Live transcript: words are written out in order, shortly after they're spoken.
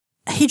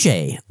Hey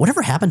Jay,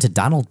 whatever happened to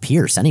Donald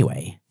Pierce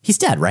anyway? He's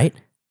dead, right?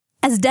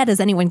 As dead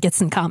as anyone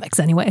gets in comics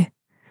anyway.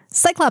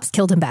 Cyclops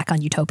killed him back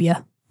on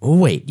Utopia.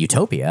 Wait,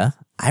 Utopia?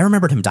 I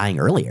remembered him dying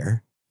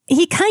earlier.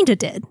 He kinda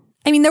did.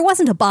 I mean, there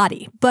wasn't a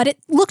body, but it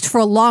looked for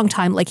a long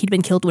time like he'd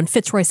been killed when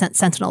Fitzroy sent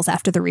Sentinels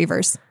after the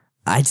Reavers.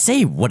 I'd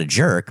say what a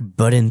jerk,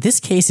 but in this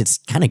case it's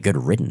kinda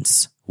good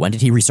riddance. When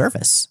did he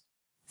resurface?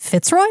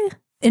 Fitzroy?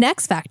 In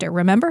X-Factor,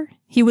 remember?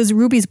 He was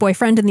Ruby's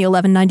boyfriend in the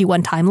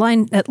 1191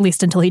 timeline, at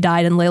least until he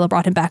died and Layla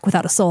brought him back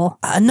without a soul.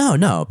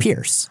 No,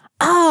 Pierce.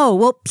 Oh,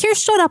 well,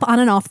 Pierce showed up on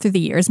and off through the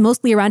years,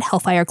 mostly around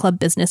Hellfire Club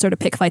business or to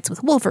pick fights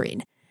with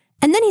Wolverine.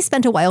 And then he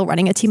spent a while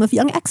running a team of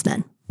young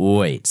X-Men.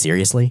 Wait,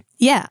 seriously?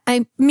 Yeah,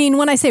 I mean,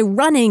 when I say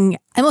running,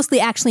 I mostly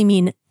actually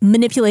mean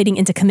manipulating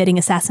into committing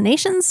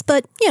assassinations,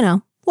 but,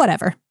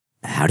 whatever.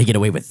 How'd he get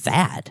away with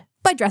that?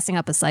 By dressing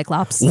up as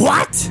Cyclops.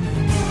 What?!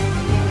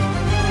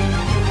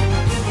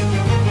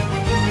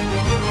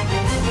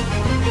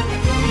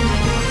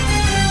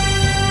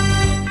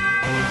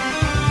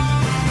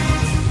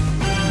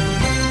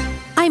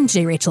 I'm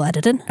J. Rachel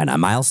Edidin. And I'm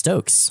Miles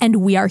Stokes. And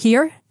we are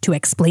here to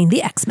explain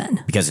the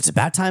X-Men. Because it's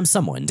about time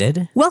someone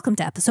did. Welcome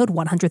to episode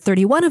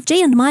 131 of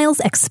Jay and Miles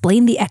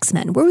Explain the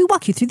X-Men, where we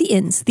walk you through the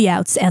ins, the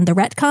outs, and the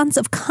retcons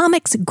of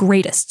comics'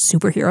 greatest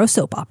superhero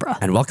soap opera.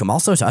 And welcome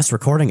also to us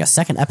recording a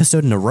second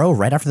episode in a row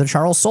right after the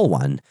Charles Soule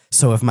one.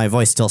 So if my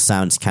voice still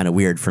sounds kind of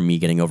weird from me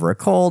getting over a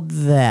cold,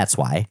 that's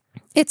why.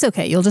 It's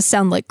okay, you'll just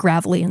sound like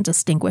gravelly and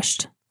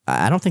distinguished.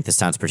 I don't think this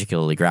sounds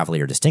particularly gravelly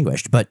or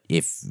distinguished, but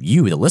if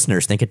you, the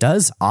listeners, think it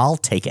does, I'll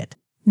take it.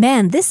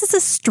 Man, this is a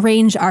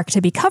strange arc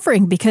to be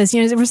covering because,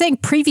 we're saying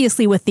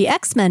previously with the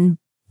X-Men,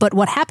 but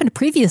what happened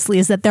previously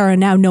is that there are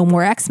now no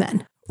more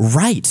X-Men.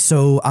 Right.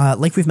 So,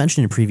 like we've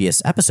mentioned in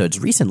previous episodes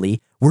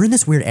recently, we're in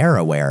this weird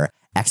era where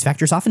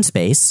X-Factor's off in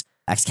space,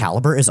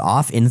 Excalibur is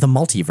off in the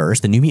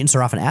multiverse, the New Mutants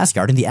are off in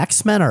Asgard, and the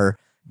X-Men are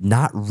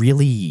not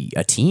really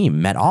a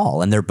team at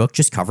all, and their book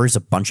just covers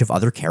a bunch of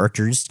other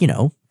characters,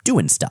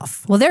 doing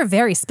stuff. Well, they're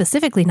very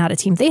specifically not a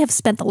team. They have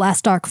spent the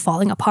last arc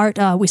falling apart.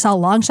 We saw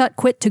Longshot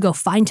quit to go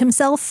find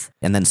himself.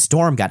 And then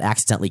Storm got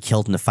accidentally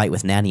killed in a fight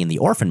with Nanny and the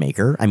Orphan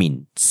Maker. I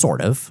mean,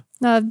 sort of.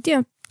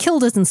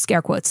 Killed is in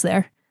scare quotes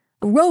there.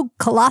 Rogue,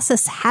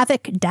 Colossus,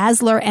 Havoc,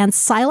 Dazzler, and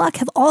Psylocke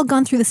have all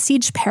gone through the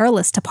Siege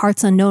Perilous to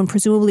parts unknown,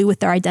 presumably with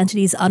their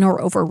identities un- or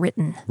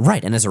overwritten.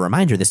 Right, and as a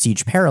reminder, the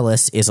Siege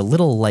Perilous is a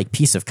little,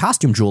 piece of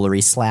costume jewelry /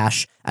 a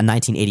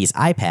 1980s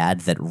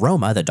iPad that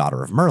Roma, the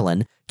daughter of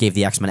Merlin, gave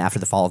the X-Men after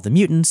the fall of the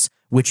mutants,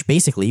 which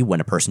basically,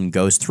 when a person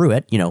goes through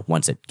it,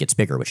 once it gets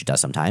bigger, which it does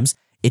sometimes,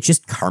 it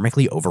just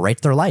karmically overwrites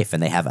their life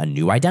and they have a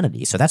new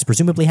identity. So that's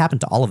presumably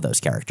happened to all of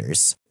those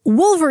characters.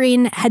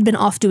 Wolverine had been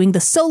off doing the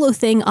solo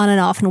thing on and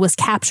off and was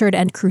captured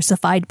and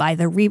crucified by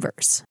the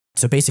Reavers.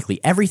 So basically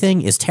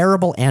everything is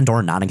terrible and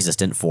or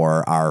non-existent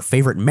for our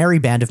favorite merry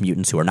band of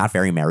mutants who are not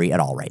very merry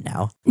at all right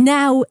now.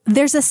 Now,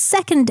 there's a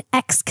second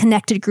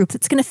X-connected group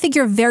that's going to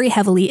figure very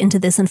heavily into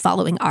this and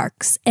following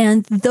arcs,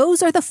 and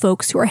those are the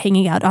folks who are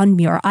hanging out on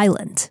Muir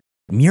Island.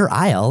 Muir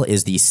Isle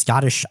is the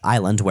Scottish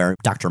island where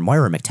Dr.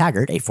 Moira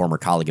McTaggart, a former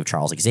colleague of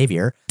Charles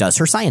Xavier, does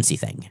her science-y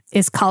thing.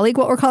 Is colleague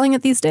what we're calling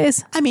it these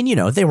days? I mean,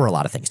 they were a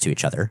lot of things to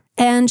each other.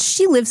 And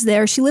she lives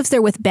there. She lives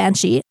there with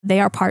Banshee. They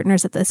are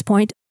partners at this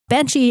point.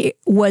 Banshee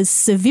was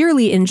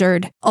severely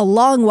injured a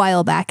long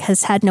while back,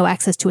 has had no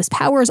access to his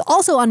powers.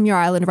 Also on Muir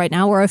Island right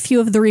now are a few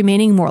of the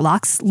remaining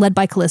Morlocks, led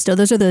by Callisto.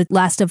 Those are the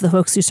last of the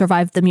folks who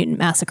survived the mutant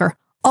massacre.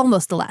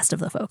 Almost the last of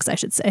the folks, I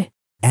should say.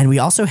 And we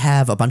also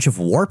have a bunch of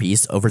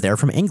Warpies over there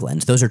from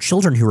England. Those are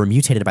children who were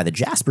mutated by the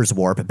Jaspers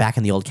Warp back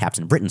in the old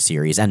Captain Britain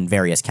series and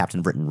various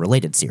Captain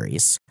Britain-related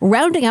series.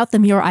 Rounding out the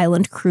Muir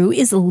Island crew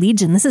is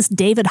Legion. This is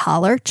David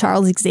Haller,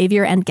 Charles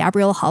Xavier, and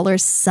Gabrielle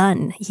Haller's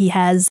son. He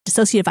has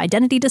dissociative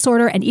identity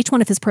disorder, and each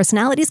one of his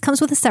personalities comes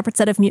with a separate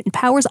set of mutant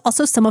powers.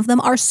 Also, some of them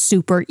are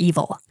super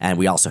evil. And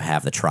we also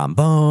have the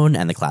trombone,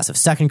 and the class of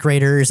second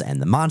graders,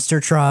 and the monster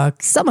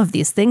truck. Some of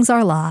these things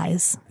are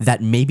lies.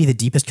 That may be the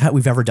deepest cut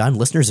we've ever done.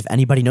 Listeners, if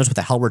anybody knows what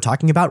the hell we're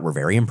talking about, we're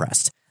very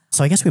impressed.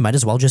 So I guess we might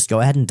as well just go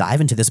ahead and dive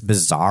into this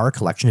bizarre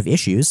collection of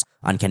issues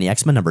on Uncanny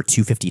X-Men number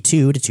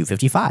 252 to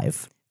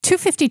 255.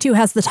 252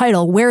 has the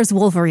title, Where's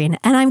Wolverine?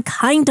 And I'm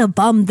kinda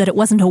bummed that it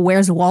wasn't a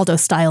Where's Waldo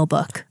style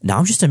book. Now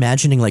I'm just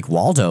imagining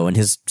Waldo in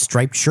his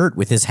striped shirt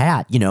with his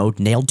hat,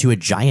 nailed to a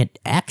giant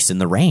X in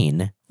the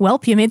rain.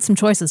 Welp, you made some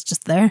choices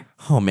just there.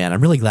 Oh man,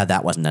 I'm really glad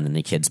that wasn't in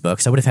any kids'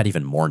 books. I would have had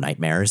even more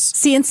nightmares.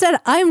 See, instead,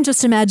 I'm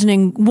just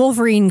imagining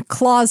Wolverine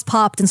claws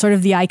popped in sort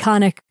of the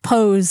iconic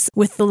pose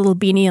with the little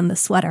beanie and the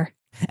sweater.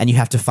 And you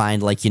have to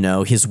find,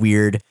 his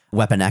weird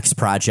Weapon X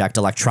project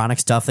electronic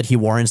stuff that he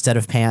wore instead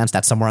of pants.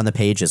 That's somewhere on the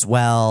page as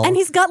well. And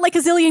he's got a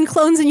zillion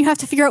clones, and you have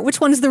to figure out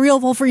which one is the real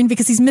Wolverine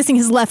because he's missing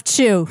his left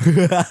shoe.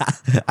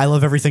 I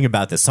love everything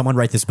about this. Someone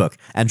write this book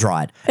and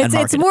draw it.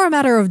 It's more a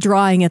matter of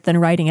drawing it than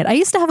writing it. I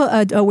used to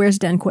have a Where's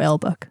Dan Quayle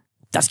book.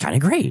 That's kind of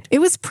great. It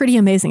was pretty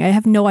amazing. I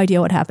have no idea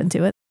what happened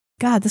to it.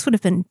 God, this would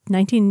have been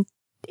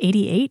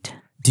 1988?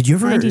 Did you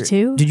ever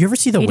 92? Did you ever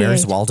see the 88.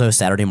 Where's Waldo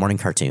Saturday morning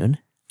cartoon?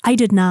 I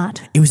did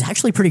not. It was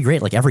actually pretty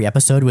great. Like every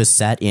episode was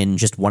set in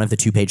just one of the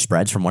 2-page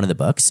spreads from one of the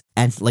books.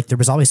 And like there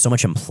was always so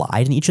much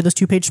implied in each of those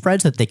 2-page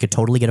spreads that they could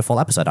totally get a full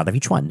episode out of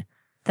each one.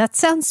 That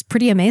sounds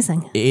pretty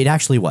amazing. It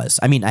actually was.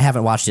 I mean, I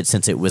haven't watched it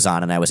since it was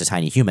on and I was a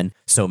tiny human,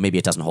 so maybe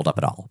it doesn't hold up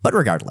at all. But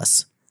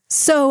regardless.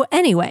 So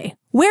anyway,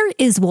 where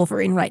is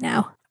Wolverine right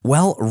now?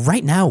 Well,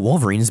 right now,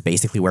 Wolverine is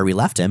basically where we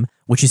left him,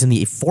 which is in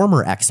the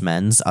former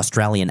X-Men's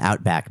Australian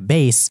Outback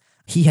base.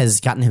 He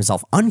has gotten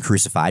himself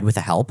uncrucified with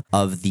the help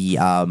of the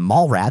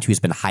mall rat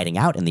who's been hiding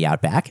out in the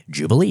Outback,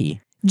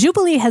 Jubilee.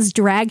 Jubilee has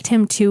dragged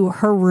him to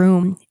her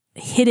room,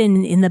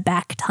 hidden in the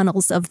back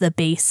tunnels of the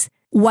base,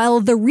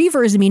 while the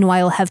Reavers,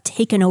 meanwhile, have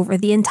taken over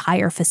the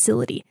entire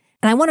facility.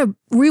 And I want to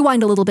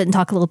rewind a little bit and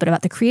talk a little bit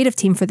about the creative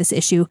team for this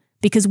issue,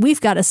 because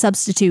we've got a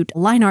substitute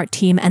line art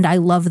team, and I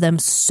love them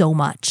so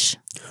much.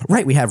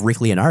 Right, we have Rick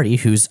Leonardi,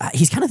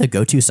 he's kind of the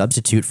go-to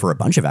substitute for a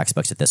bunch of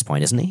X-Books at this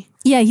point, isn't he?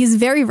 Yeah, he's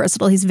very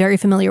versatile. He's very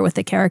familiar with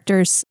the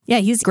characters. Yeah,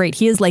 he's great.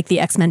 He is like the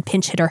X-Men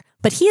pinch hitter.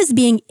 But he is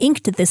being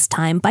inked this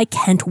time by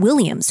Kent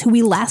Williams, who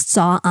we last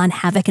saw on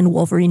Havoc and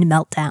Wolverine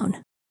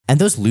Meltdown. And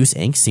those loose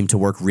inks seem to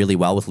work really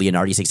well with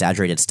Leonardi's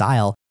exaggerated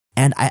style.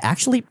 And I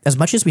actually, as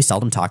much as we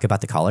seldom talk about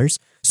the colors,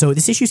 so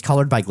this issue's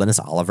colored by Glynis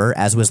Oliver,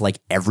 as was like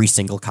every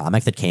single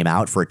comic that came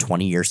out for a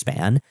 20-year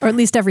span. Or at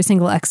least every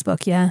single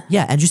X-Book, yeah.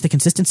 Yeah, and just the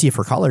consistency of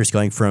her colors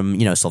going from,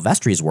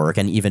 Silvestri's work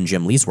and even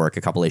Jim Lee's work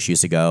a couple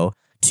issues ago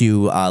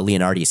to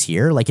Leonardi's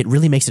here, like it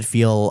really makes it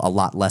feel a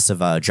lot less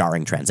of a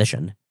jarring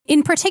transition.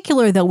 In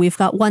particular, though, we've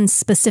got one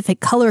specific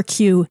color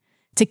cue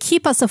to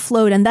keep us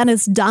afloat, and that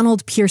is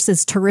Donald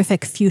Pierce's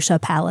terrific fuchsia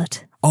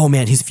palette. Oh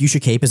man, his fuchsia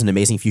cape is an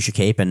amazing fuchsia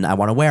cape, and I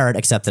want to wear it,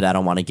 except that I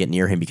don't want to get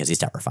near him because he's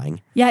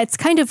terrifying. Yeah, it's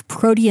kind of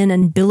Protean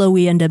and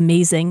billowy and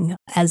amazing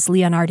as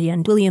Leonardi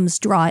and Williams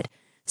draw it.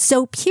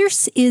 So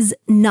Pierce is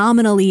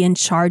nominally in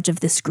charge of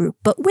this group,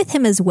 but with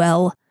him as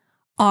well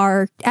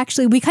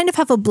we kind of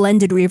have a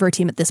blended Reaver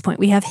team at this point.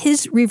 We have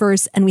his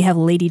Reavers and we have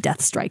Lady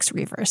Deathstrike's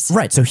Reavers.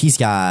 Right, so he's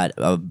got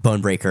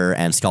Bonebreaker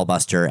and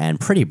Skullbuster and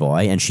Pretty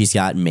Boy, and she's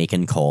got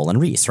Macon, Cole,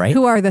 and Reese, right?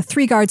 Who are the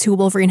 3 guards who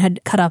Wolverine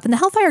had cut up in the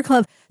Hellfire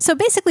Club. So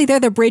basically they're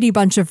the Brady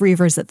Bunch of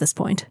Reavers at this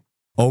point.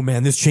 Oh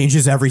man, this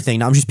changes everything.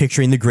 Now I'm just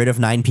picturing the grid of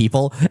 9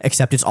 people,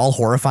 except it's all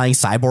horrifying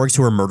cyborgs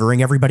who are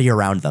murdering everybody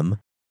around them.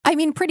 I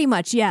mean, pretty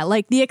much, yeah.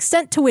 Like, the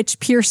extent to which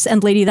Pierce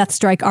and Lady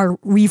Deathstrike are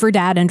Reaver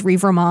Dad and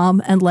Reaver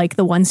Mom, and, like,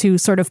 the ones who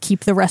sort of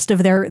keep the rest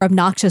of their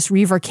obnoxious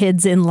Reaver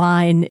kids in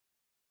line.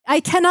 I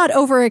cannot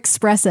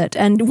overexpress it.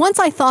 And once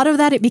I thought of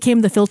that, it became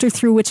the filter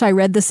through which I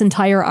read this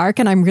entire arc,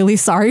 and I'm really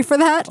sorry for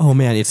that. Oh,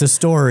 man, it's a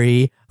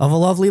story of a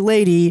lovely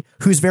lady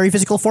whose very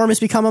physical form has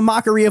become a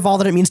mockery of all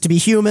that it means to be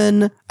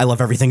human. I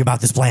love everything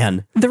about this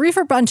plan. The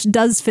Reaver Bunch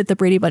does fit the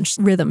Brady Bunch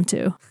rhythm,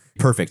 too.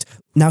 Perfect.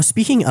 Now,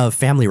 speaking of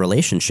family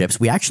relationships,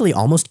 we actually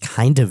almost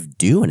kind of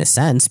do in a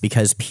sense,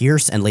 because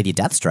Pierce and Lady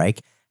Deathstrike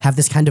have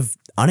this kind of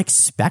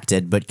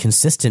unexpected but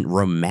consistent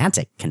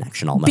romantic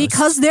connection almost.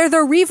 Because they're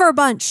the Reaver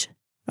Bunch.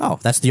 Oh,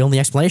 that's the only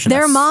explanation.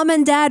 Their mom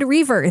and dad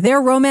Reaver.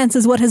 Their romance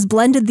is what has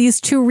blended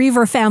these 2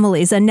 Reaver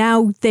families, and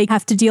now they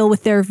have to deal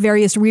with their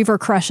various Reaver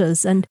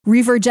crushes and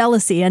Reaver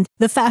jealousy, and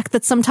the fact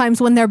that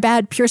sometimes when they're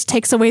bad, Pierce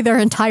takes away their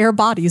entire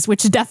bodies,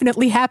 which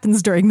definitely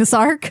happens during this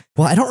arc.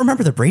 Well, I don't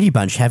remember the Brady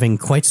Bunch having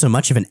quite so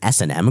much of an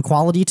S&M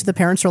quality to the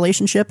parents'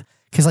 relationship,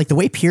 because like the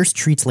way Pierce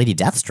treats Lady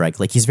Deathstrike,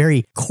 like he's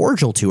very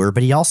cordial to her,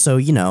 but he also,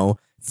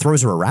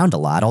 throws her around a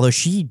lot, although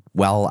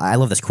I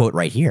love this quote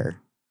right here.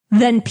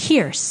 Then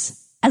Pierce,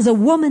 as a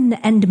woman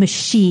and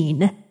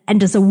machine,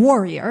 and as a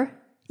warrior,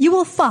 you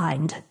will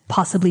find,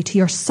 possibly to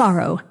your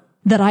sorrow,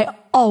 that I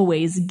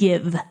always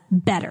give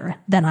better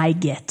than I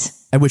get.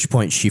 At which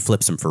point she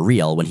flips him for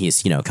real when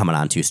he's, coming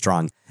on too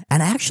strong.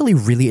 And I actually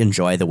really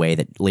enjoy the way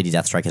that Lady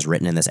Deathstrike is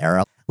written in this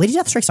era. Lady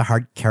Deathstrike's a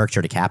hard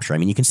character to capture. I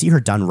mean, you can see her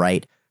done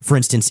right, for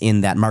instance,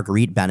 in that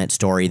Marguerite Bennett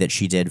story that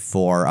she did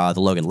for the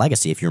Logan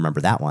Legacy, if you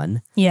remember that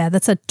one. Yeah,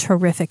 that's a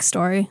terrific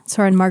story. It's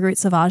her and Marguerite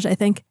Sauvage, I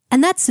think.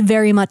 And that's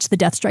very much the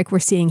Deathstrike we're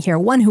seeing here.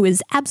 One who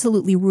is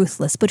absolutely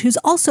ruthless, but who's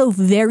also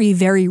very,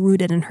 very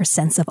rooted in her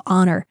sense of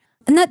honor.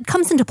 And that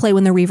comes into play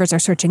when the Reavers are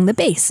searching the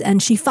base,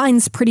 and she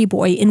finds Pretty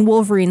Boy in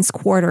Wolverine's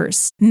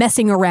quarters,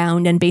 messing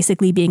around and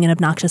basically being an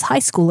obnoxious high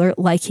schooler,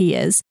 like he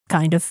is,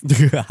 kind of,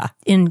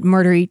 in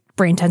murdery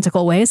brain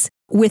tentacle ways,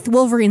 with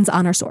Wolverine's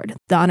honor sword,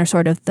 the honor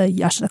sword of the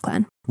Yashida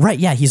clan. Right,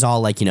 yeah, he's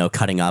all like,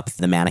 cutting up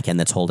the mannequin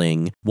that's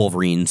holding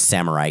Wolverine's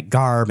samurai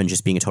garb and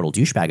just being a total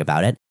douchebag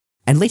about it.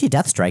 And Lady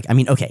Deathstrike, I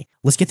mean, okay,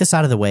 let's get this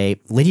out of the way.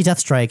 Lady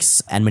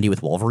Deathstrike's enmity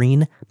with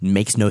Wolverine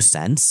makes no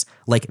sense.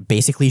 Like,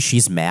 basically,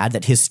 she's mad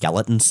that his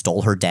skeleton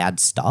stole her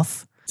dad's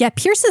stuff. Yeah,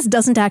 Pierce's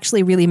doesn't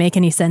actually really make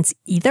any sense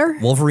either.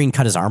 Wolverine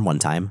cut his arm one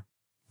time.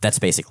 That's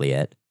basically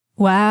it.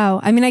 Wow.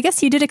 I mean, I guess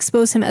he did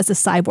expose him as a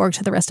cyborg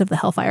to the rest of the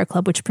Hellfire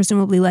Club, which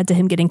presumably led to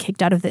him getting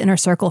kicked out of the inner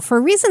circle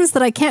for reasons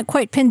that I can't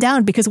quite pin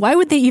down, because why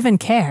would they even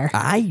care?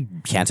 I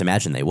can't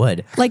imagine they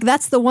would. Like,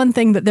 that's the one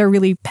thing that they're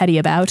really petty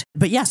about.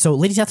 But yeah, so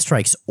Lady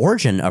Deathstrike's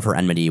origin of her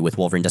enmity with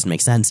Wolverine doesn't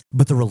make sense,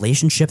 but the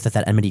relationship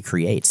that enmity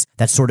creates,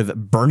 that sort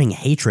of burning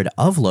hatred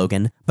of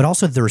Logan, but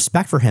also the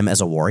respect for him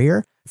as a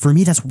warrior, for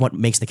me, that's what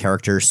makes the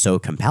character so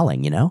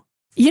compelling, you know?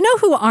 You know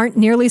who aren't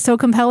nearly so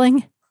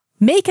compelling?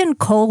 Macon,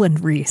 Cole, and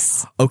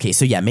Reese. Okay,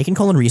 so yeah, Macon,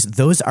 Cole, and Reese,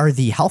 those are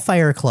the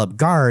Hellfire Club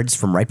guards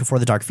from right before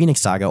the Dark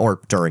Phoenix saga, or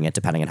during it,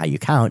 depending on how you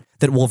count,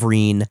 that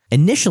Wolverine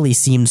initially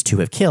seems to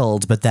have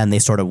killed, but then they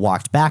sort of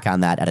walked back on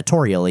that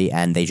editorially,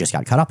 and they just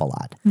got cut up a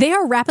lot. They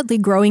are rapidly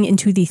growing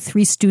into the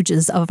Three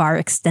Stooges of our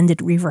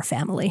extended Reaver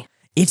family.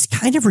 It's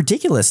kind of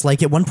ridiculous.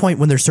 Like, at one point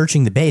when they're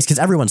searching the base, because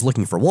everyone's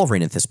looking for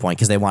Wolverine at this point,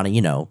 because they want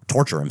to,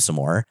 torture him some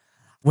more.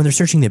 When they're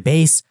searching the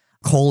base,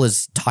 Cole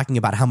is talking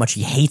about how much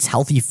he hates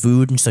healthy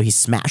food, and so he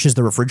smashes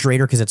the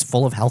refrigerator because it's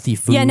full of healthy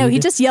food. Yeah, no, he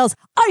just yells,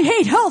 "I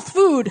hate health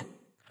food!"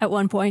 at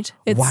one point.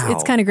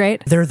 It's kind of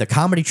great. They're the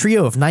comedy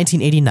trio of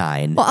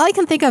 1989. Well, all I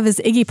can think of is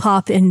Iggy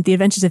Pop in The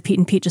Adventures of Pete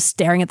and Pete just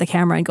staring at the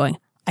camera and going,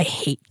 "I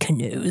hate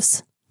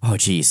canoes." Oh,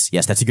 geez.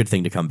 Yes, that's a good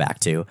thing to come back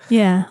to.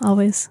 Yeah,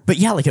 always. But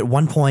yeah, like at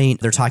one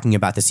point, they're talking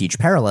about the Siege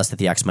Perilous that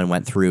the X-Men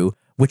went through,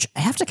 which I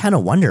have to kind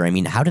of wonder. I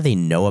mean, how do they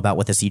know about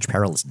what the Siege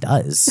Perilous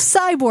does?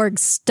 Cyborg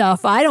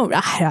stuff. I don't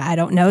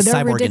know. They're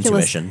Cyborg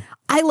ridiculous. intuition.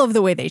 I love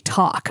the way they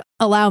talk.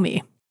 Allow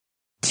me.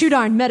 Too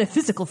darn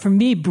metaphysical for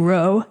me,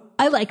 bro.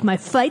 I like my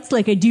fights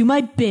like I do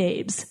my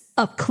babes.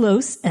 Up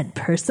close and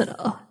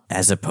personal.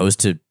 As opposed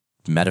to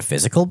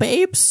metaphysical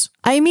babes?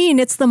 I mean,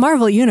 it's the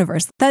Marvel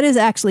Universe. That is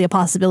actually a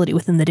possibility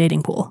within the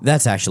dating pool.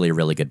 That's actually a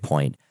really good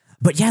point.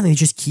 But yeah, they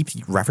just keep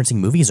referencing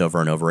movies over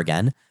and over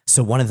again.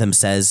 So one of them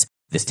says,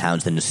 "This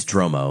town's the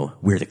Nostromo,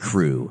 we're the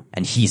crew,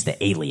 and he's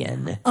the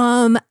alien."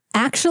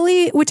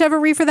 Actually, whichever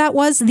reefer that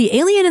was, the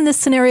alien in this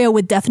scenario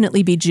would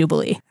definitely be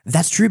Jubilee.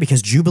 That's true,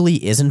 because Jubilee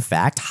is in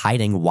fact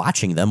hiding,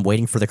 watching them,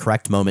 waiting for the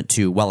correct moment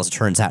to, well, as it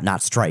turns out,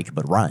 not strike,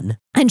 but run.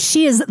 And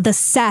she is the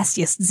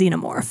sassiest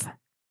xenomorph.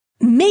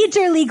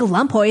 Major League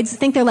Lumpoids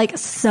think they're like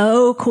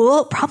so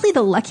cool. Probably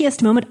the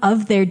luckiest moment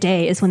of their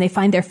day is when they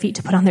find their feet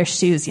to put on their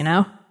shoes, you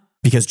know?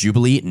 Because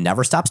Jubilee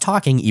never stops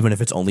talking, even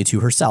if it's only to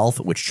herself,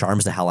 which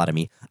charms the hell out of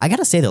me. I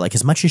gotta say though, like,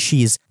 as much as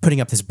she's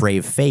putting up this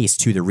brave face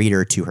to the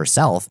reader, to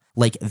herself,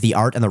 like, the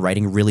art and the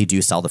writing really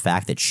do sell the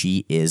fact that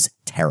she is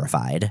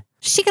terrified.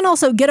 She can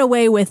also get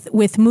away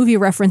with movie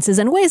references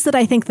in ways that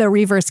I think the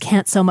Reavers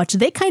can't so much.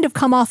 They kind of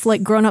come off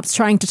like grown-ups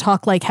trying to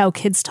talk like how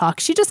kids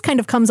talk. She just kind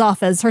of comes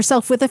off as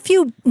herself with a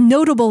few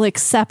notable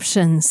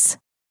exceptions.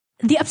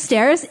 The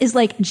upstairs is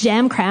like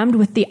jam-crammed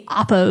with the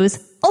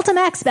Oppos.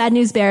 Ultimax, Bad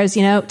News Bears,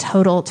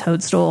 total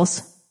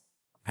toadstools.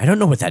 I don't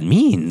know what that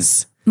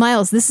means.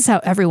 Miles, this is how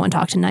everyone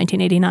talked in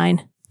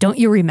 1989. Don't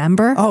you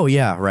remember? Oh,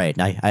 yeah, right.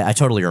 I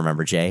totally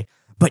remember, Jay.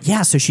 But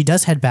yeah, so she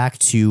does head back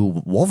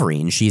to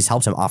Wolverine. She's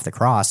helped him off the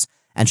cross,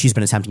 and she's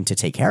been attempting to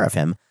take care of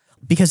him.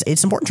 Because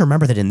it's important to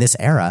remember that in this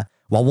era,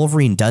 while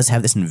Wolverine does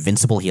have this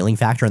invincible healing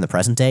factor in the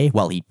present day,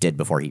 well, he did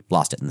before he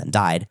lost it and then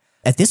died,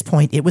 at this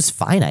point, it was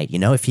finite.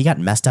 If he got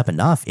messed up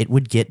enough, it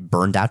would get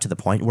burned out to the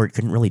point where it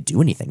couldn't really do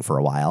anything for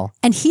a while.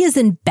 And he is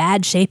in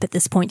bad shape at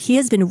this point. He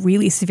has been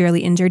really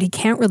severely injured. He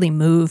can't really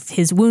move.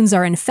 His wounds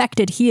are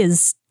infected. He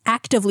is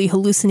actively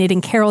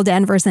hallucinating Carol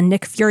Danvers and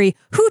Nick Fury,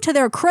 who, to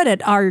their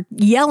credit, are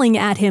yelling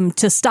at him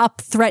to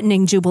stop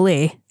threatening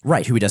Jubilee.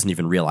 Right, who he doesn't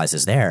even realize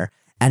is there.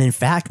 And in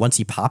fact, once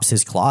he pops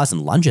his claws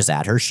and lunges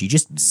at her, she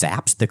just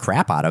zaps the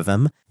crap out of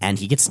him, and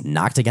he gets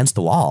knocked against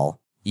the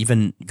wall,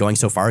 even going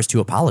so far as to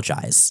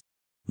apologize.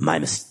 "My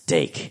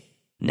mistake.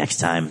 Next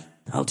time,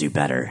 I'll do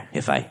better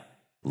if I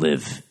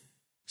live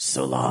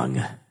so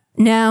long."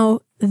 Now,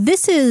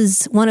 this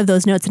is one of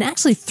those notes, and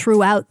actually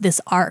throughout this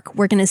arc,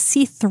 we're going to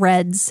see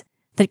threads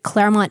that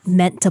Claremont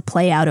meant to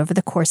play out over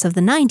the course of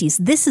the 90s.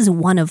 This is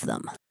one of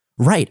them.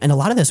 Right, and a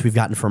lot of this we've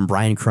gotten from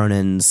Brian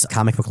Cronin's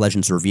Comic Book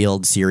Legends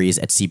Revealed series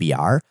at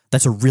CBR.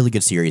 That's a really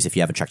good series. If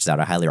you haven't checked it out,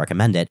 I highly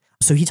recommend it.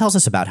 So he tells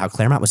us about how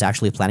Claremont was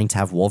actually planning to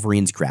have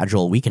Wolverine's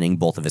gradual weakening,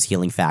 both of his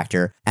healing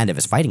factor and of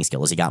his fighting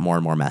skill as he got more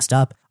and more messed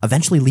up,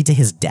 eventually lead to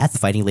his death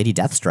fighting Lady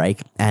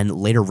Deathstrike, and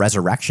later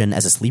resurrection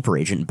as a sleeper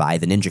agent by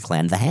the ninja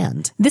clan The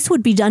Hand. This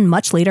would be done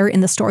much later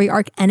in the story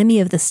arc Enemy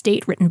of the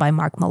State, written by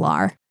Mark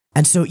Millar.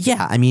 And so,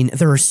 yeah, I mean,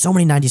 there are so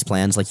many 90s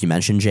plans, like you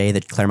mentioned, Jay,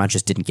 that Claremont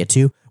just didn't get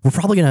to. We're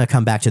probably going to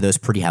come back to those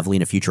pretty heavily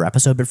in a future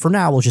episode, but for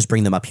now, we'll just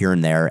bring them up here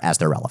and there as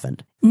they're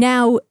relevant.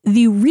 Now,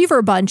 the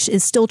Reaver Bunch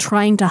is still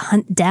trying to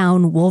hunt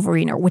down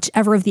Wolverine, or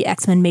whichever of the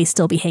X-Men may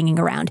still be hanging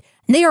around.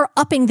 And they are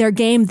upping their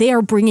game. They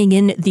are bringing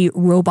in the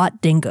robot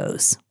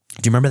dingoes.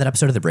 Do you remember that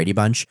episode of the Brady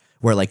Bunch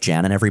where, like,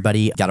 Jan and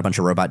everybody got a bunch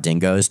of robot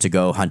dingoes to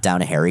go hunt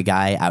down a hairy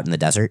guy out in the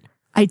desert?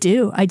 I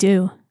do.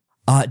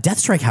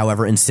 Deathstrike,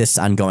 however, insists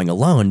on going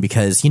alone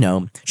because,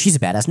 she's a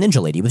badass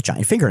ninja lady with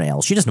giant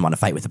fingernails. She doesn't want to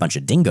fight with a bunch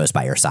of dingoes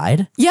by her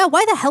side. Yeah,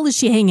 why the hell is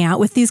she hanging out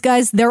with these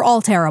guys? They're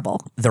all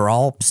terrible. They're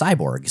all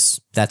cyborgs.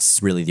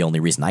 That's really the only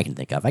reason I can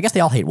think of. I guess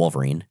they all hate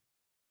Wolverine.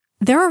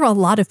 There are a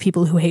lot of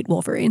people who hate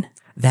Wolverine.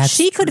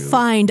 She could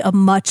find a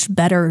much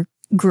better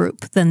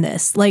group than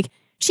this. Like,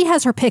 she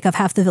has her pick of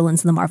half the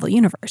villains in the Marvel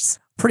Universe.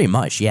 Pretty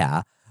much,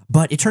 yeah.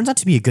 But it turns out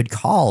to be a good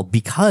call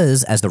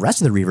because as the rest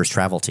of the Reavers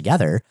travel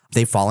together,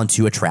 they fall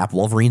into a trap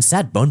Wolverine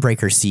set.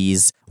 Bonebreaker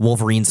sees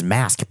Wolverine's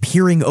mask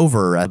peering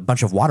over a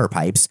bunch of water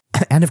pipes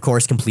and, of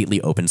course,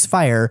 completely opens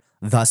fire,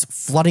 thus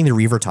flooding the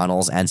Reaver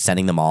tunnels and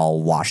sending them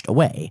all washed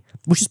away,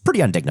 which is pretty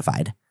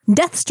undignified.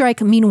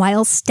 Deathstrike,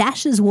 meanwhile,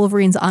 stashes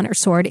Wolverine's honor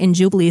sword in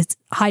Jubilee's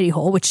hidey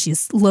hole, which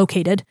she's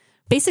located,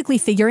 basically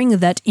figuring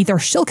that either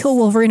she'll kill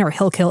Wolverine or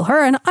he'll kill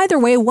her, and either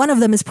way, one of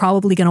them is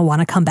probably going to want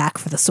to come back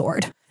for the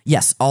sword.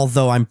 Yes,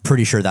 although I'm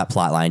pretty sure that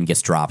plotline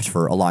gets dropped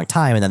for a long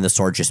time and then the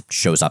sword just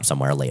shows up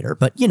somewhere later.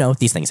 But, you know,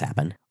 these things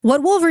happen.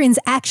 What Wolverine's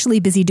actually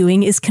busy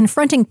doing is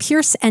confronting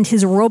Pierce and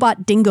his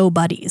robot dingo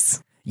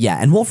buddies. Yeah,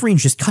 and Wolverine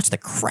just cuts the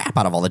crap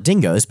out of all the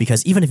dingoes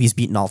because even if he's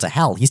beaten all to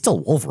hell, he's still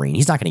Wolverine.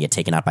 He's not going to get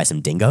taken out by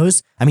some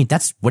dingoes. I mean,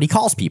 that's what he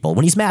calls people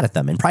when he's mad at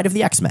them in Pride of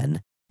the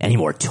X-Men. Any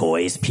more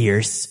toys,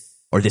 Pierce?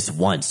 Or this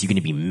once, you're going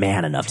to be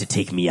man enough to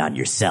take me on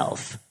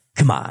yourself.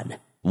 Come on,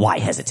 why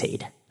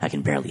hesitate? I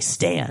can barely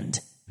stand.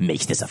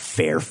 Makes this a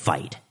fair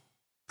fight.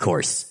 Of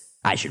course,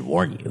 I should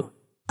warn you,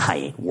 I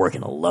ain't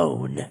working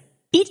alone.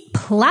 Eat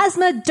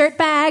plasma,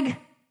 dirtbag!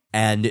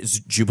 And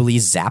Jubilee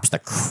zaps the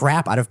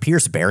crap out of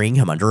Pierce, burying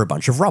him under a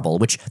bunch of rubble,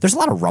 which there's a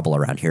lot of rubble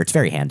around here. It's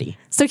very handy.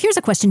 So here's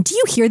a question. Do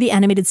you hear the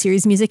animated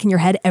series music in your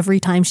head every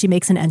time she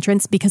makes an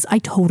entrance? Because I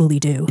totally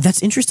do.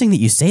 That's interesting that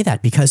you say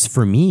that, because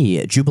for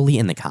me, Jubilee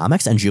in the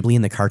comics and Jubilee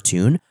in the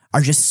cartoon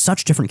are just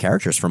such different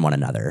characters from one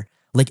another.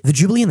 Like, the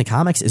Jubilee in the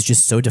comics is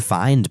just so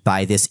defined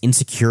by this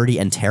insecurity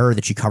and terror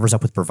that she covers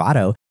up with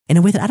bravado in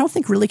a way that I don't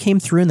think really came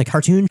through in the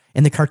cartoon.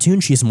 In the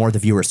cartoon, she's more the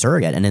viewer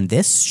surrogate, and in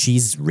this,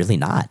 she's really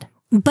not.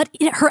 But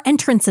her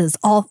entrances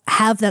all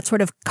have that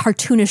sort of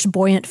cartoonish,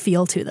 buoyant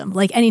feel to them.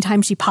 Like,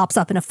 anytime she pops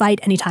up in a fight,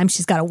 anytime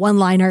she's got a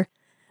one-liner,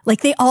 like,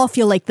 they all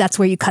feel like that's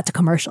where you cut to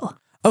commercial.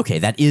 Okay,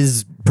 that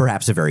is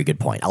perhaps a very good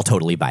point. I'll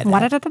totally buy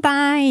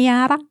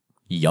that.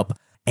 Yup.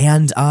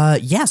 And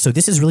yeah, so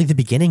this is really the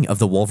beginning of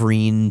the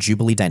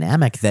Wolverine-Jubilee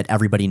dynamic that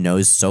everybody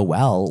knows so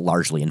well,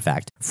 largely, in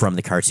fact, from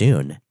the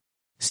cartoon.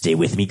 Stay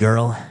with me,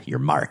 girl. You're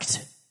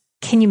marked.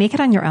 Can you make it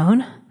on your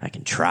own? I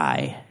can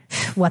try.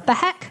 What the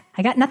heck?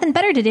 I got nothing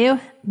better to do,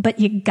 but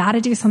you gotta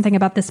do something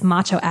about this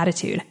macho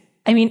attitude.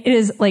 I mean, it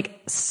is,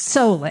 like,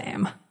 so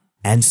lame.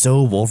 And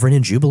so Wolverine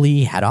and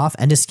Jubilee head off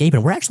and escape,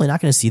 and we're actually not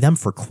going to see them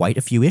for quite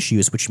a few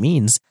issues, which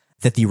means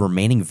that the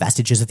remaining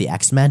vestiges of the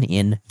X-Men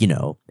in, you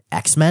know,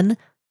 X-Men,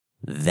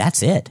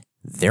 that's it.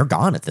 They're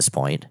gone at this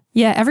point.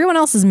 Yeah, everyone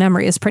else's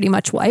memory is pretty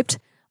much wiped,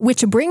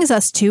 which brings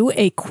us to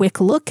a quick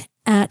look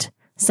at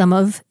some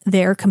of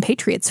their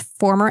compatriots,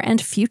 former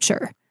and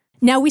future.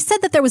 Now, we said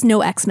that there was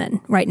no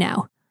X-Men right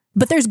now,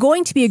 but there's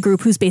going to be a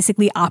group who's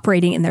basically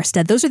operating in their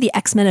stead. Those are the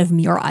X-Men of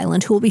Muir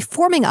Island, who will be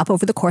forming up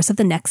over the course of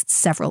the next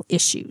several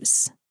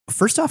issues.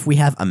 First off, we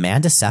have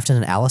Amanda Sefton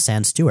and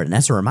Alisanne Stewart. And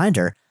as a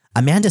reminder,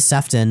 Amanda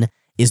Sefton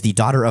is the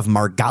daughter of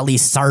Margali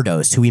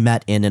Sardos, who we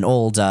met in an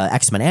old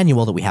X-Men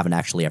annual that we haven't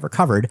actually ever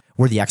covered,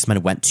 where the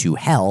X-Men went to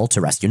hell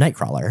to rescue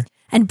Nightcrawler.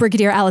 And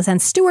Brigadier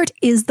Alisanne Stewart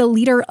is the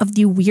leader of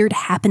the Weird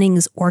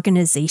Happenings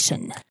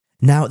organization.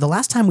 Now, the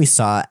last time we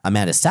saw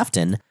Amanda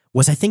Sefton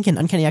was, I think, in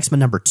Uncanny X-Men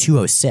number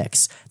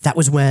 206. That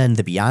was when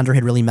the Beyonder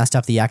had really messed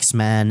up the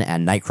X-Men,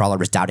 and Nightcrawler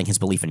was doubting his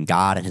belief in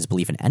God and his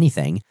belief in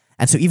anything.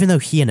 And so even though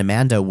he and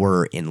Amanda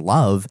were in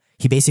love,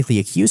 he basically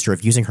accused her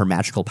of using her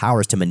magical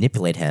powers to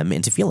manipulate him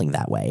into feeling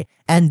that way.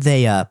 And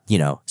they,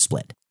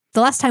 split.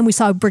 The last time we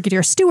saw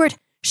Brigadier Stewart,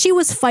 she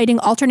was fighting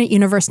alternate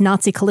universe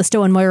Nazi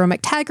Callisto and Moira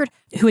McTaggart,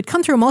 who had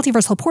come through a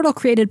multiversal portal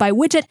created by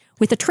Widget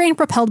with a train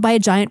propelled by a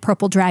giant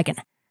purple dragon.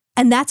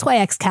 And that's why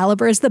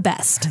Excalibur is the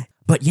best.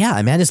 But yeah,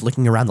 Amanda's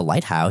looking around the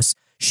lighthouse.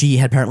 She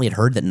had apparently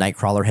heard that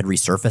Nightcrawler had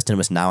resurfaced and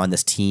was now on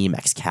this team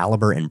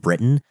Excalibur in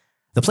Britain.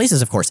 The place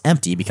is, of course,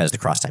 empty because the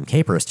Crosstime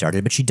Caper has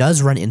started, but she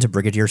does run into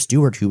Brigadier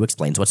Stewart, who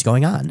explains what's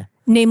going on.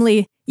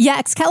 Namely, yeah,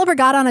 Excalibur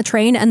got on a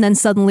train and then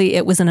suddenly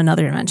it was in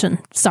another dimension.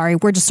 Sorry,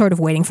 we're just sort of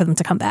waiting for them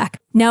to come back.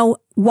 Now,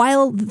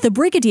 while the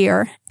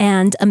Brigadier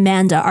and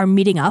Amanda are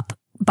meeting up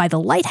by the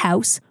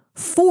lighthouse,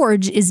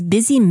 Forge is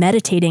busy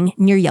meditating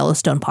near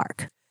Yellowstone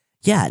Park.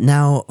 Yeah,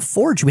 now,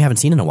 Forge we haven't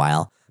seen in a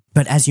while.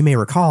 But as you may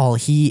recall,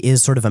 he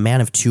is sort of a man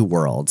of two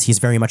worlds. He's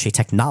very much a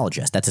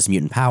technologist. That's his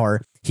mutant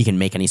power. He can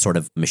make any sort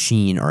of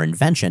machine or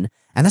invention,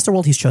 and that's the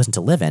world he's chosen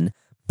to live in.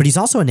 But he's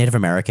also a Native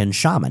American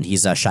shaman.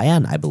 He's a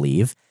Cheyenne, I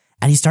believe.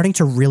 And he's starting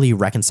to really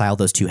reconcile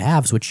those two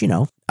halves, which,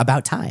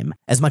 about time,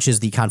 as much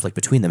as the conflict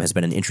between them has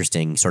been an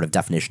interesting sort of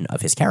definition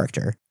of his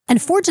character.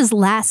 And Forge's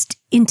last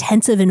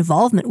intensive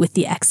involvement with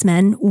the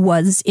X-Men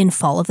was in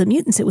Fall of the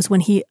Mutants. It was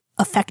when he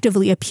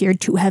effectively appeared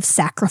to have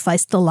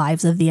sacrificed the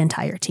lives of the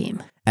entire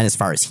team. And as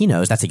far as he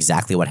knows, that's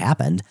exactly what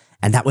happened.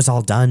 And that was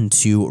all done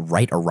to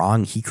right a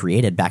wrong he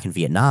created back in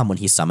Vietnam when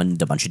he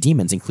summoned a bunch of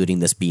demons, including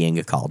this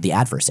being called the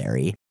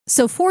Adversary.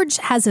 So Forge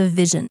has a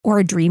vision or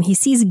a dream. He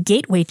sees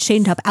Gateway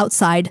chained up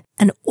outside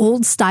an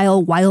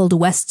old-style Wild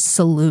West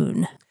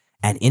saloon.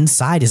 And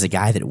inside is a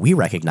guy that we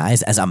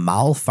recognize as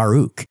Amal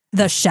Farouk.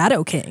 The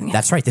Shadow King.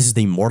 That's right. This is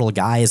the mortal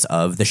guise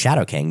of the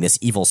Shadow King, this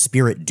evil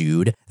spirit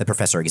dude that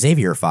Professor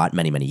Xavier fought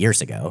many, many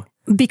years ago.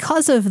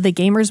 Because of the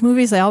Gamers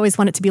movies, I always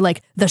want it to be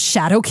like, the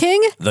Shadow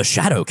King? The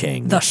Shadow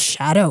King. The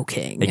Shadow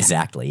King.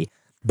 Exactly.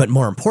 But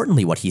more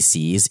importantly, what he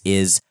sees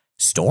is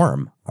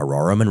Storm,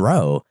 Aurora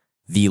Monroe,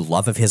 the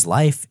love of his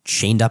life,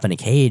 chained up in a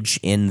cage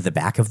in the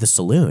back of the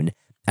saloon.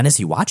 And as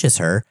he watches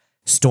her,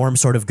 Storm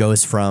sort of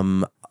goes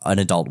from an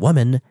adult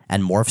woman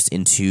and morphs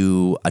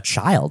into a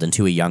child,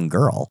 into a young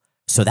girl.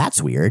 So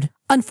that's weird.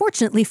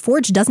 Unfortunately,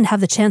 Forge doesn't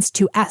have the chance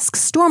to ask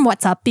Storm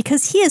what's up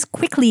because he is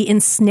quickly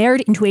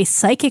ensnared into a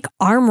psychic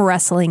arm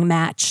wrestling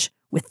match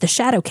with the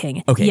Shadow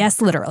King. Okay.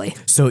 Yes, literally.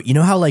 So you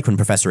know how like when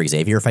Professor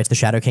Xavier fights the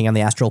Shadow King on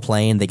the astral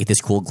plane, they get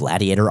this cool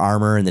gladiator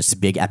armor and this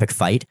big epic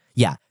fight?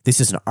 Yeah, this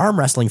is an arm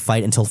wrestling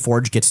fight until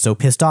Forge gets so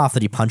pissed off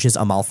that he punches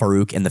Amal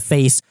Farouk in the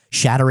face,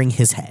 shattering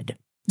his head.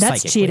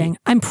 That's cheating.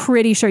 I'm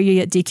pretty sure you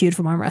get DQ'd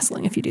from arm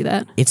wrestling if you do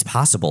that. It's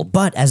possible.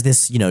 But as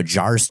this,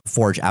 jars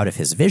Forge out of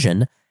his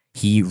vision,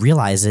 he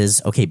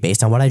realizes, okay,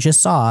 based on what I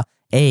just saw,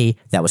 A,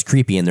 that was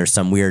creepy and there's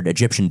some weird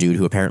Egyptian dude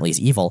who apparently is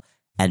evil,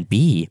 and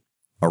B,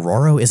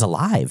 Aurora is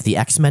alive. The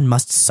X-Men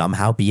must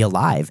somehow be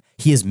alive.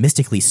 He is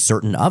mystically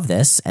certain of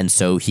this, and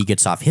so he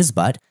gets off his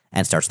butt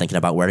and starts thinking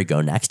about where to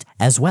go next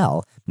as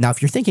well. Now,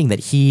 if you're thinking that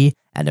he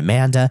and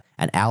Amanda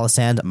and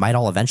Alicent might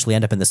all eventually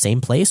end up in the same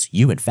place,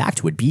 you in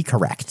fact would be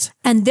correct.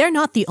 And they're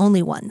not the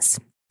only ones.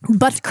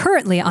 But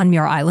currently on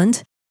Muir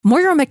Island,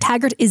 Moira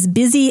McTaggart is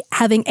busy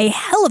having a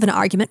hell of an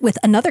argument with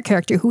another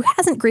character who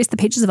hasn't graced the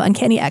pages of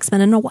Uncanny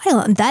X-Men in a while,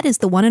 and that is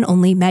the one and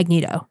only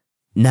Magneto.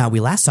 Now,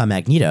 we last saw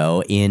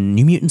Magneto in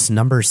New Mutants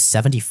number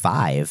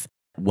 75,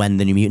 when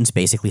the New Mutants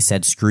basically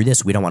said, screw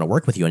this, we don't want to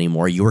work with you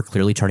anymore, you were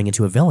clearly turning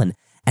into a villain.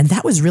 And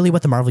that was really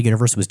what the Marvel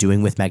Universe was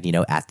doing with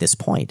Magneto at this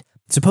point.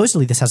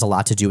 Supposedly, this has a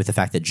lot to do with the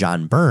fact that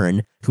John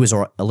Byrne, who is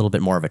a little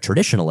bit more of a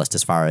traditionalist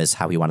as far as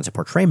how he wanted to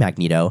portray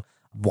Magneto,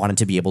 wanted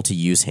to be able to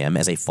use him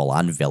as a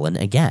full-on villain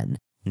again.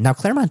 Now,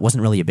 Claremont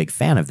wasn't really a big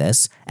fan of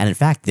this, and in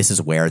fact, this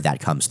is where that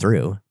comes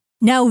through.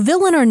 Now,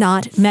 villain or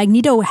not,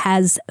 Magneto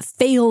has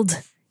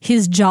failed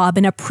his job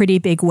in a pretty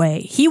big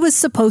way. He was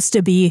supposed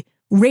to be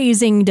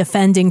raising,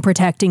 defending,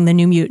 protecting the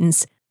New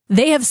Mutants.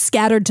 They have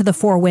scattered to the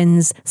four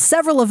winds.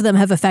 Several of them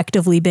have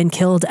effectively been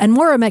killed, and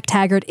Moira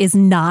McTaggart is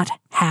not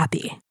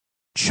happy.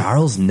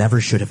 Charles never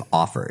should have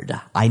offered.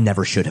 I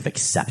never should have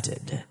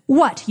accepted.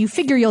 What? You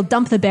figure you'll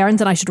dump the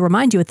Barons, and I should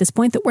remind you at this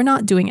point that we're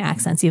not doing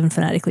accents, even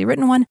phonetically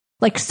written one.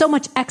 Like so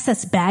much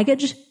excess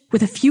baggage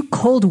with a few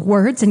cold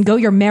words and go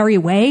your merry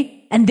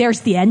way, and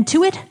there's the end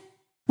to it?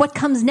 What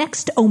comes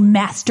next, O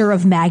master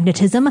of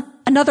magnetism?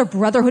 Another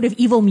brotherhood of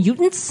evil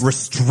mutants?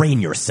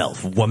 Restrain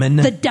yourself, woman.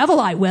 The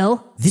devil I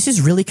will. This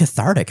is really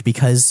cathartic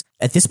because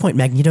at this point,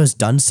 Magneto's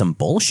done some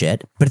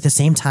bullshit, but at the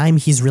same time,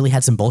 he's really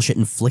had some bullshit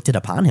inflicted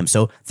upon him.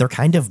 So they're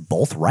kind of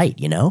both right,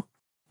 you know?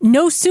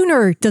 No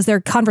sooner does their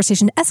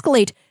conversation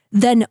escalate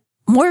than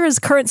Moira's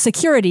current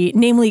security,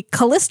 namely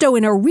Callisto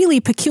in a really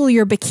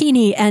peculiar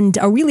bikini and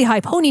a really high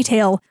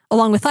ponytail,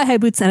 along with thigh-high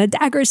boots and a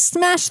dagger,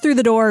 smash through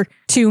the door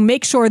to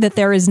make sure that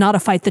there is not a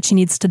fight that she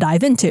needs to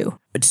dive into.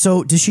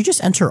 So does she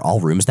just enter all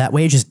rooms that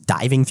way, just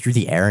diving through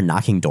the air and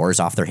knocking doors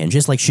off their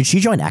hinges? Like, should she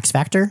join X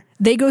Factor?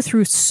 They go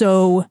through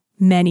so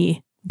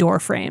many door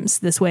frames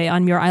this way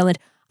on Muir Island.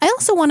 I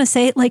also want to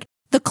say, like,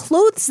 the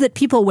clothes that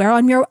people wear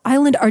on Muir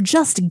Island are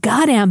just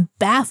goddamn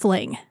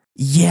baffling.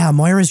 Yeah,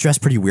 Moira's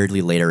dressed pretty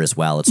weirdly later as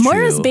well. It's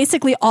Moira's true.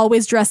 basically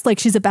always dressed like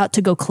she's about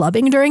to go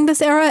clubbing during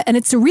this era, and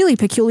it's really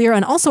peculiar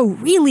and also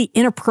really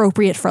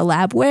inappropriate for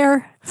lab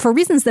wear, for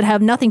reasons that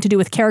have nothing to do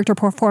with character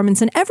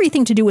performance and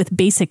everything to do with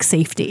basic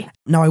safety.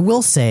 Now, I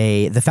will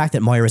say the fact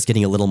that Moira's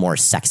getting a little more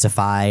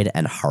sexified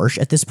and harsh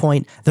at this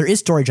point, there is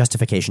story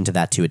justification to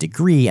that to a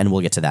degree, and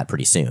we'll get to that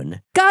pretty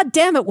soon. God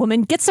damn it,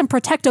 woman, get some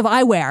protective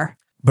eyewear.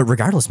 But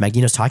regardless,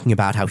 Magneto's talking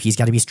about how he's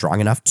got to be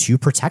strong enough to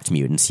protect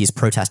mutants. He's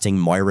protesting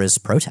Moira's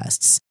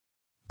protests.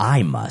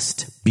 I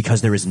must, because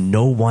there is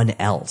no one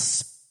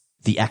else.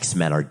 The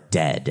X-Men are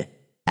dead.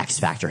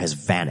 X-Factor has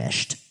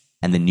vanished,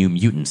 and the New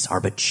Mutants are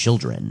but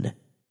children.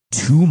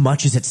 Too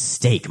much is at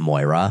stake,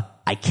 Moira.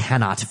 I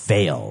cannot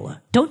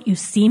fail. Don't you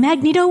see,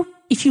 Magneto?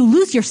 If you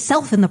lose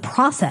yourself in the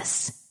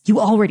process, you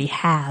already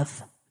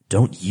have.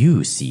 Don't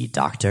you see,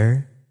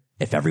 Doctor?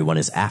 If everyone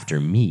is after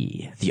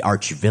me, the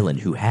arch-villain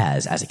who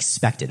has, as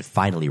expected,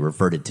 finally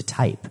reverted to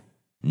type,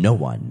 no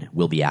one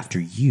will be after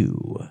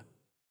you.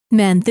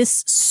 Man,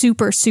 this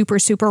super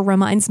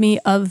reminds me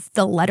of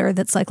the letter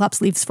that Cyclops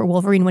leaves for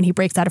Wolverine when he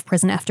breaks out of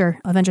prison after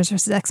Avengers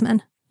vs.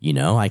 X-Men. You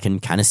know, I can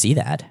kind of see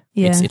that.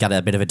 Yeah. It's got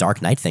a bit of a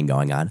Dark Knight thing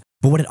going on.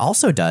 But what it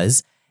also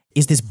does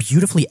is this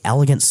beautifully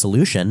elegant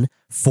solution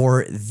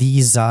for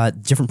these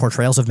different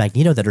portrayals of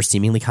Magneto that are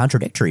seemingly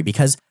contradictory,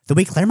 because the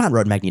way Claremont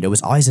wrote Magneto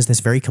was always as this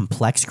very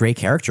complex gray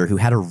character who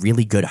had a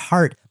really good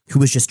heart, who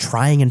was just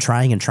trying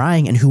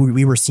and who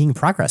we were seeing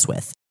progress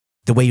with.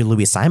 The way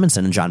Louis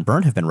Simonson and John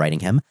Byrne have been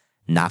writing him,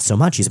 not so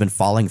much. He's been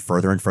falling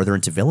further and further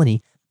into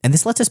villainy, and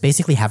this lets us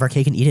basically have our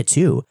cake and eat it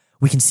too.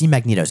 We can see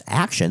Magneto's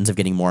actions of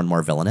getting more and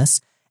more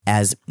villainous,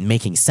 as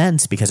making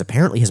sense because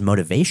apparently his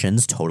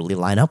motivations totally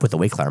line up with the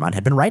way Claremont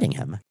had been writing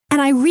him.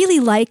 And I really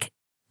like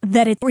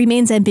that it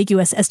remains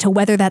ambiguous as to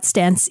whether that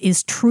stance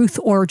is truth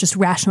or just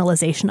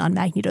rationalization on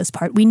Magneto's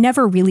part. We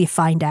never really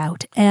find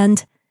out.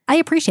 And I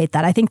appreciate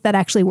that. I think that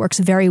actually works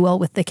very well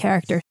with the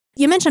character.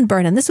 You mentioned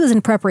Burnham. This was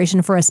in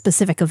preparation for a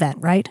specific event,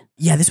 right?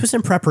 Yeah, this was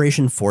in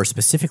preparation for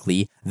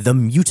specifically the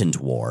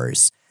Mutant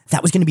Wars.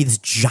 That was going to be this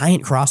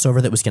giant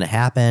crossover that was going to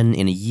happen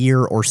in a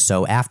year or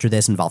so after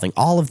this, involving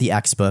all of the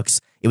X-books.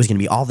 It was going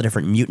to be all the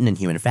different mutant and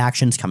human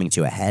factions coming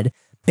to a head.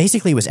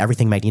 Basically, it was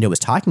everything Magneto was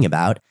talking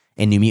about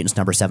in New Mutants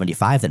number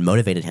 75 that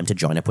motivated him to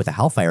join up with the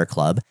Hellfire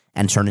Club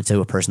and turn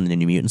into a person the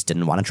New Mutants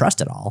didn't want to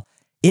trust at all.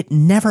 It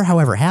never,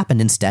 however,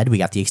 happened. Instead, we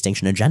got the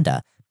Extinction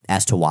Agenda.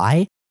 As to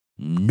why,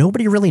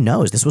 nobody really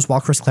knows. This was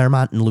while Chris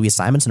Claremont and Louise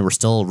Simonson were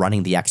still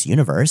running the X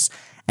universe.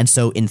 And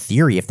so, in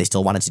theory, if they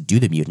still wanted to do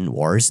the Mutant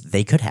Wars,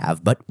 they could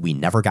have, but we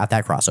never got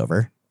that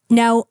crossover.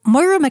 Now,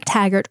 Moira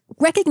McTaggart,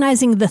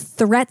 recognizing the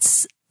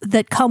threats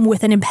that come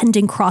with an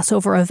impending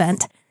crossover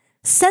event,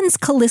 sends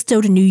Callisto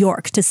to New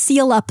York to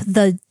seal up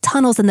the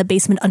tunnels in the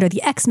basement under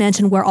the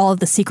X-Mansion where all of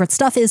the secret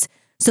stuff is,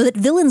 so that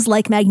villains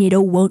like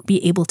Magneto won't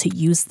be able to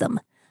use them.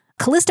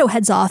 Callisto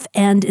heads off,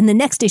 and in the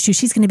next issue,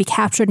 she's going to be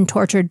captured and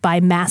tortured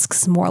by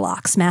Mask's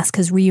Morlocks. Mask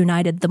has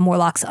reunited the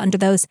Morlocks under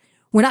those.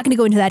 We're not going to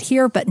go into that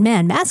here, but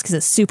man, Mask is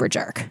a super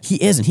jerk. He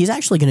is, and he's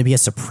actually going to be a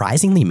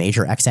surprisingly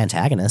major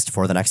X-antagonist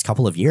for the next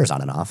couple of years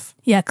on and off.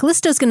 Yeah,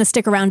 Callisto's going to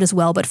stick around as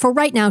well, but for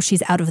right now,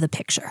 she's out of the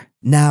picture.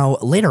 Now,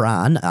 later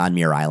on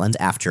Muir Island,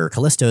 after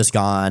Callisto's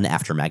gone,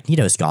 after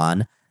Magneto's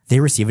gone,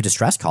 they receive a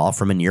distress call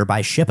from a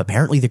nearby ship.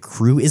 Apparently, the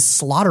crew is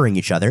slaughtering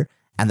each other,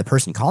 and the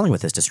person calling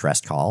with this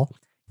distress call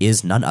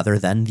is none other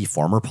than the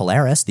former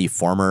Polaris, the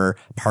former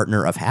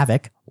partner of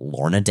Havoc,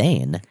 Lorna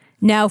Dane.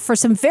 Now, for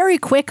some very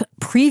quick,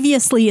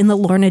 previously in the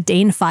Lorna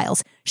Dane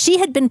files, she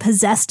had been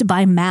possessed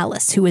by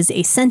Malice, who is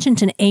a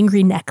sentient and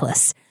angry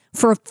necklace.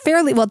 For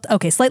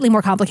a slightly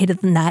more complicated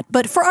than that,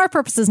 but for our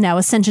purposes now,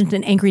 a sentient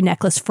and angry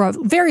necklace for a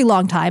very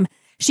long time.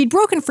 She'd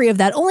broken free of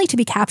that only to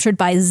be captured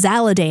by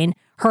Zaladane,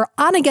 her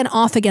on-again,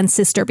 off-again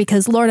sister,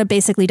 because Lorna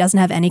basically doesn't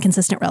have any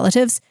consistent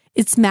relatives.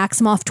 It's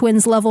Maximoff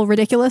twins level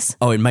ridiculous.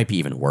 Oh, it might be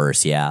even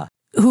worse, yeah.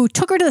 Who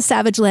took her to the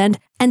Savage Land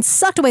and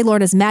sucked away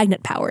Lorna's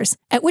magnet powers,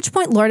 at which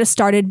point Lorna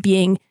started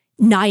being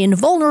nigh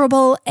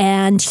invulnerable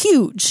and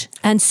huge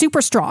and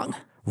super strong.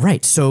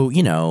 Right, so,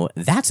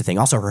 that's the thing.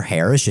 Also, her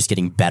hair is just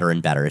getting better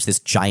and better. It's this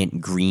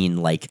giant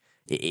green,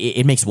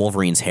 it makes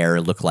Wolverine's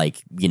hair look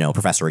like,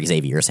 Professor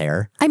Xavier's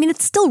hair. I mean,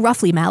 it's still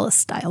roughly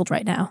Malice-styled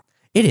right now.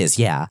 It is,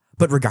 yeah.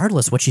 But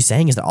regardless, what she's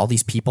saying is that all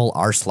these people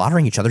are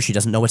slaughtering each other. She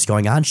doesn't know what's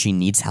going on. She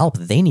needs help.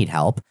 They need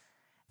help.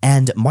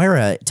 And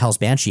Moira tells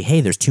Banshee,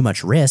 hey, there's too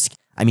much risk.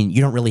 I mean,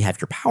 you don't really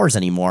have your powers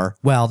anymore.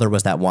 Well, there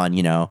was that one,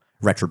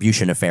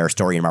 Retribution affair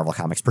story in Marvel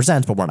Comics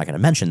Presents, but we're not going to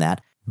mention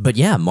that. But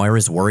yeah,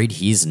 Moira's worried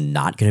he's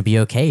not going to be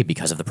okay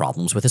because of the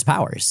problems with his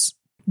powers.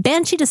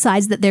 Banshee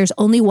decides that there's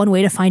only one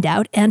way to find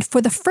out, and for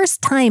the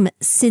first time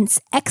since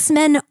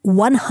X-Men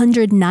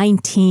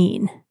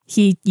 119,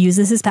 he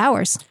uses his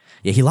powers.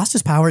 Yeah, he lost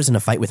his powers in a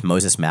fight with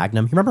Moses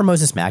Magnum. You remember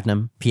Moses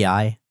Magnum,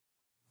 PI?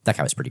 That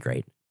guy was pretty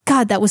great.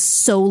 God, that was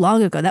so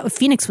long ago. That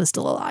Phoenix was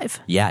still alive.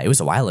 Yeah, it was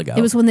a while ago.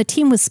 It was when the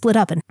team was split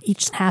up and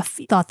each half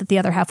thought that the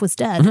other half was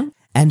dead. Mm-hmm.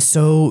 And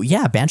so,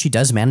 yeah, Banshee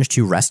does manage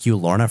to rescue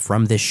Lorna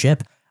from this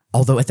ship,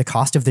 although at the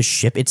cost of the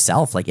ship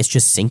itself. It's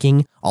just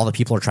sinking. All the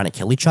people are trying to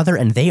kill each other,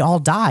 and they all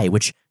die,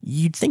 which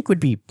you'd think would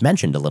be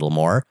mentioned a little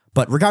more.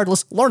 But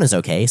regardless, Lorna's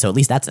okay, so at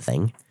least that's a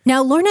thing.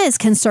 Now, Lorna is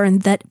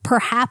concerned that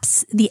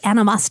perhaps the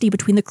animosity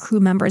between the crew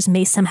members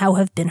may somehow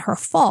have been her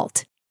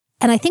fault.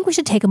 And I think we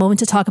should take a moment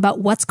to talk about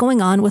what's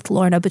going on with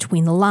Lorna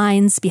between the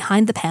lines,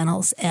 behind the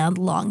panels, and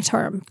long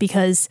term.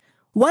 Because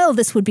while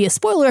this would be a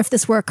spoiler if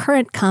this were a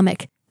current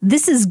comic,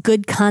 this is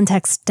good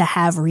context to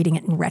have reading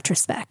it in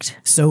retrospect.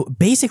 So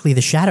basically,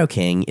 the Shadow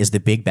King is the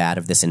big bad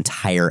of this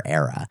entire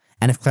era.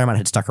 And if Claremont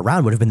had stuck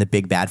around, would have been the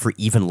big bad for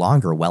even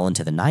longer, well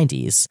into the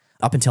 90s.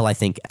 Up until, I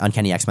think,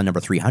 Uncanny X-Men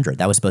number 300.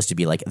 That was supposed to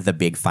be the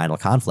big final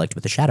conflict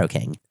with the Shadow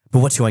King.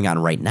 But what's going on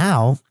right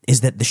now is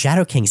that the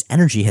Shadow King's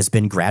energy has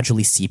been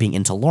gradually seeping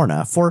into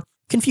Lorna for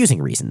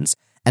confusing reasons.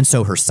 And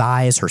so her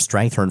size, her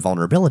strength, her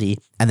invulnerability,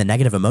 and the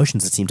negative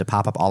emotions that seem to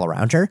pop up all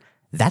around her,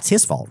 that's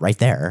his fault right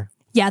there.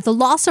 Yeah, the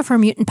loss of her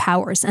mutant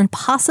powers and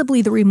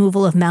possibly the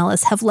removal of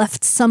Malice have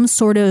left some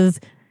sort of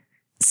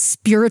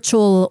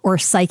spiritual or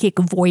psychic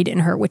void in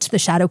her, which the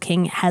Shadow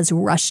King has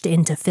rushed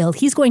in to fill.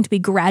 He's going to be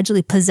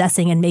gradually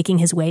possessing and making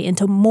his way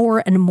into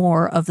more and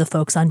more of the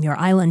folks on Muir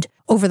Island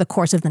over the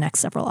course of the next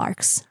several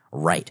arcs.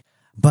 Right.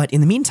 But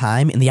in the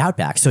meantime, in the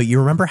Outback, so you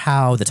remember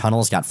how the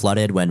tunnels got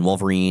flooded when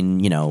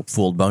Wolverine,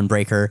 fooled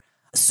Bonebreaker?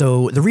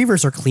 So the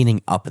Reavers are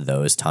cleaning up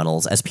those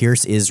tunnels as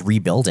Pierce is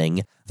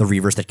rebuilding the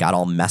Reavers that got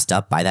all messed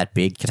up by that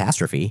big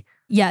catastrophe.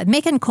 Yeah,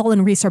 Mick and Cole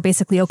and Reese are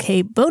basically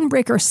okay.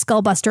 Bonebreaker,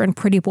 Skullbuster, and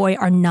Pretty Boy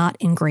are not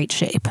in great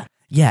shape.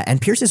 Yeah,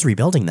 and Pierce is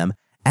rebuilding them.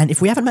 And if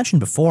we haven't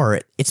mentioned before,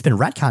 it's been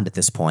retconned at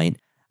this point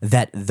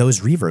that those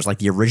Reavers, like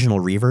the original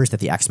Reavers that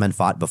the X-Men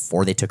fought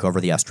before they took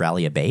over the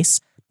Australia base,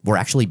 were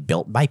actually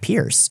built by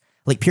Pierce.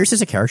 Like, Pierce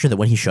is a character that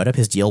when he showed up,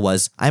 his deal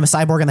was, I'm a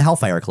cyborg in the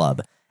Hellfire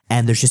Club.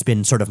 And there's just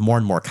been sort of more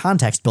and more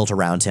context built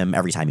around him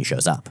every time he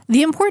shows up.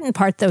 The important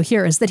part, though,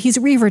 here is that he's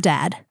Reaver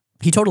Dad.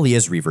 He totally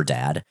is Reaver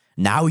Dad.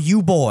 Now,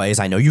 you boys,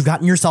 I know you've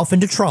gotten yourself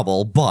into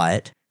trouble,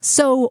 but...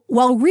 So,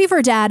 while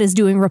Reaver Dad is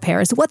doing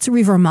repairs, what's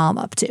Reaver Mom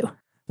up to?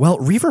 Well,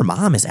 Reaver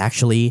Mom is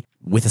actually,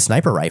 with a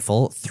sniper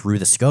rifle, through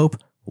the scope,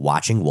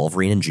 watching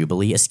Wolverine and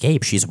Jubilee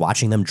escape. She's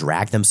watching them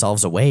drag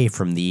themselves away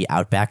from the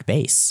Outback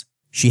base.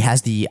 She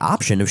has the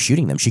option of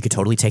shooting them. She could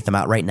totally take them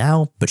out right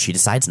now, but she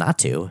decides not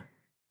to.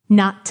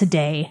 Not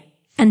today,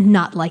 and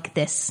not like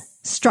this,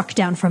 struck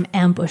down from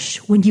ambush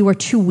when you are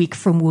too weak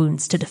from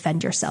wounds to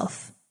defend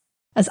yourself.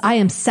 As I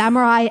am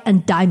samurai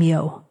and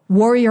daimyo,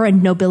 warrior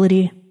and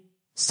nobility,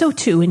 so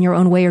too in your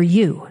own way are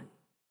you,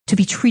 to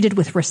be treated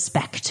with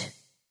respect.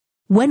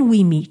 When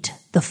we meet,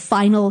 the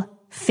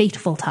final,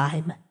 fateful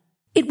time,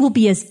 it will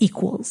be as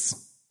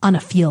equals on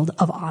a field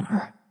of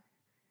honor.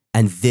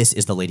 And this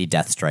is the Lady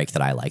Deathstrike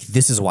that I like.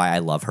 This is why I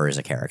love her as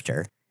a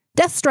character.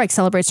 Deathstrike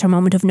celebrates her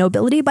moment of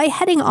nobility by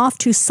heading off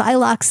to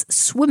Psylocke's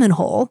swimming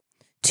hole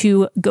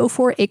to go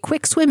for a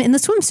quick swim in the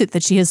swimsuit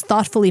that she has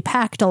thoughtfully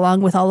packed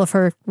along with all of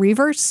her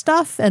Reaver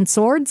stuff and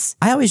swords.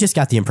 I always just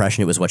got the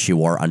impression it was what she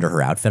wore under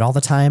her outfit all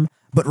the time.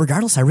 But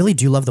regardless, I really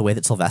do love the way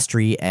that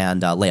Silvestri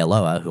and Leia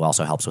Loa, who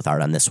also helps with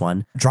art on this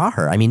one, draw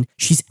her. I mean,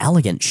 she's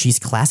elegant, she's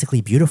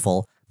classically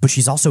beautiful, but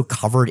she's also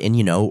covered in,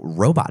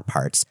 robot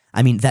parts.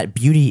 I mean, that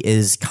beauty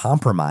is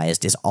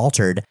compromised, is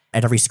altered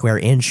at every square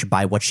inch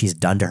by what she's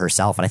done to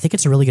herself. And I think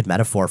it's a really good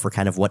metaphor for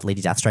kind of what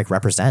Lady Deathstrike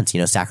represents,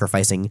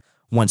 sacrificing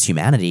one's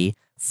humanity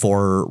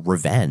for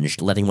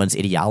revenge, letting one's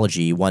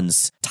ideology,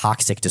 one's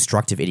toxic,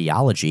 destructive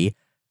ideology,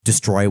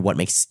 destroy what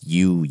makes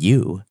you,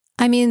 you.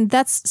 I mean,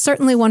 that's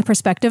certainly one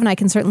perspective, and I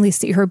can certainly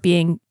see her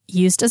being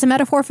used as a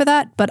metaphor for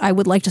that, but I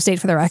would like to state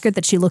for the record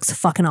that she looks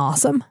fucking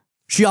awesome.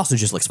 She also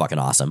just looks fucking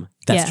awesome.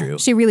 That's true.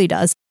 She really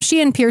does. She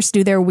and Pierce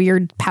do their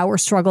weird power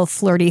struggle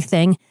flirty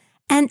thing.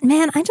 And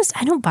man, I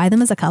don't buy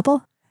them as a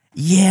couple.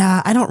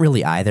 Yeah, I don't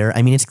really either.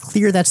 I mean, it's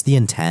clear that's the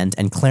intent,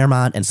 and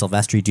Claremont and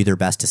Silvestri do their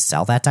best to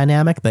sell that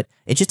dynamic, but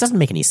it just doesn't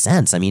make any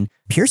sense. I mean,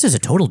 Pierce is a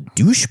total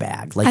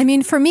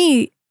douchebag. For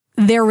me,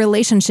 their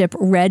relationship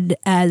read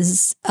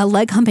as a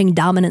leg-humping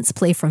dominance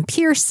play from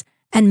Pierce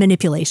and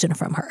manipulation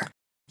from her.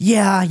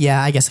 Yeah,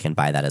 I guess I can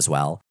buy that as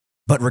well.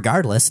 But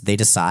regardless, they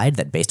decide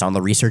that based on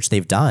the research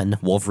they've done,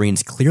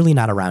 Wolverine's clearly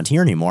not around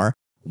here anymore.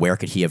 Where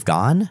could he have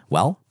gone?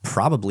 Well,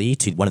 probably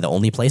to one of the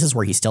only places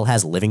where he still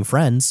has living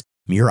friends,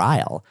 Muir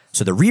Isle.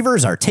 So the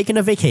Reavers are taking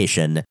a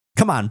vacation.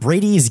 Come on,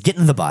 Brady's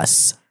getting the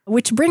bus.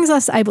 Which brings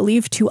us, I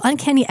believe, to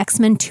Uncanny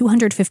X-Men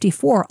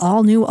 254,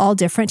 all new, all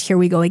different. Here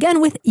we go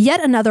again with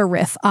yet another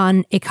riff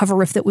on a cover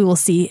riff that we will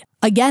see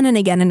again and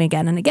again and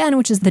again and again,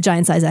 which is the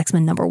Giant Size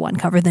X-Men #1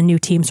 cover, the new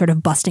team sort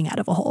of busting out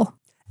of a hole.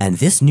 And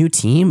this new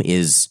team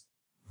is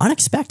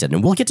unexpected,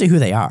 and we'll get to who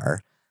they are.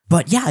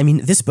 But yeah, I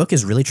mean, this book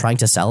is really trying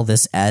to sell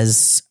this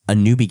as a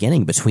new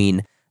beginning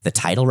between the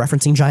title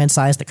referencing Giant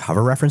Size, the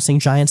cover referencing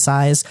Giant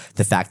Size,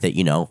 the fact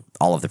that,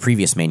 all of the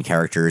previous main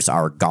characters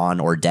are gone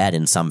or dead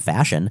in some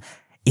fashion.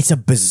 It's a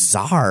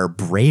bizarre,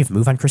 brave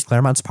move on Chris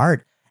Claremont's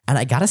part. And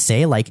I gotta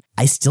say,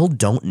 I still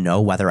don't know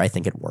whether I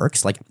think it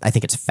works. I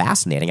think it's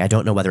fascinating. I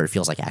don't know whether it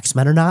feels like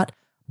X-Men or not,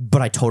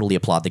 but I totally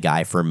applaud the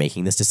guy for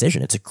making this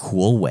decision. It's a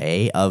cool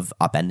way of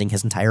upending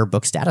his entire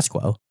book status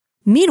quo.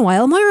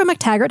 Meanwhile, Moira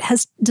McTaggart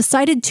has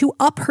decided to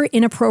up her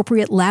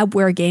inappropriate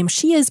labware game.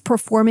 She is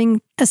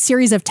performing a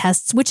series of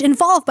tests, which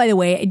involve, by the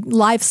way,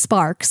 live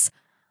sparks,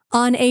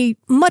 on a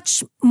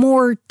much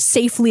more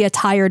safely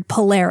attired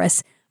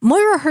Polaris.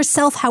 Moira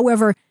herself,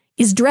 however,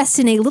 is dressed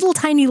in a little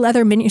tiny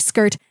leather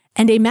miniskirt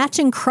and a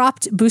matching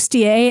cropped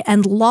bustier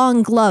and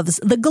long gloves.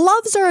 The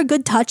gloves are a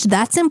good touch.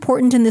 That's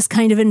important in this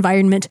kind of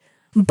environment.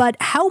 But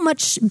how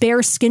much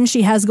bare skin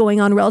she has going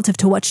on relative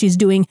to what she's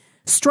doing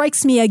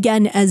strikes me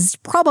again as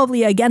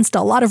probably against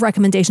a lot of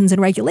recommendations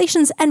and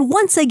regulations. And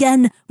once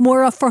again,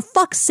 Moira, for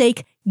fuck's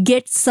sake,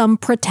 get some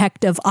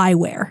protective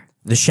eyewear.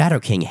 The Shadow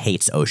King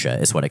hates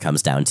OSHA is what it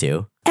comes down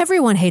to.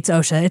 Everyone hates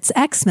OSHA. It's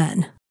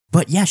X-Men.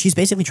 But yeah, she's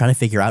basically trying to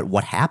figure out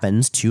what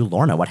happens to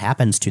Lorna, what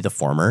happens to the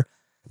former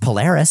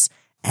Polaris,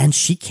 and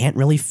she can't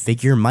really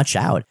figure much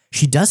out.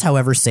 She does,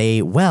 however,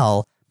 say,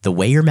 well, the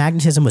way your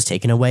magnetism was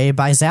taken away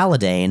by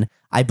Zaladane,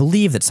 I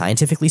believe that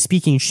scientifically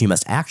speaking, she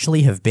must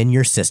actually have been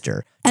your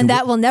sister. And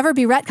that will never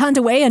be retconned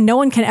away, and no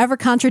one can ever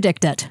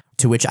contradict it.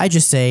 To which I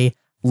just say,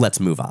 let's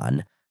move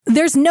on.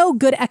 There's no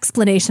good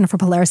explanation for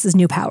Polaris's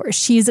new powers.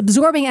 She's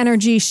absorbing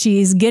energy,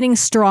 she's getting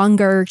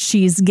stronger,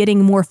 she's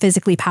getting more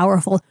physically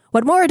powerful.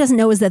 What Moira doesn't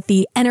know is that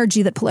the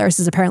energy that Polaris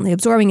is apparently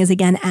absorbing is,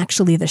 again,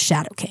 actually the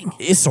Shadow King.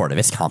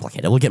 It's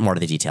complicated. We'll get more to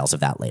the details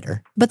of that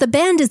later. But the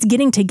band is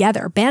getting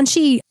together.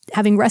 Banshee,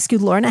 having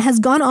rescued Lorna, has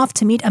gone off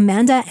to meet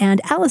Amanda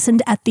and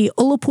Alicent at the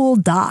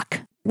Ullapool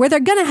dock, where they're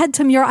gonna head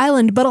to Muir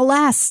Island, but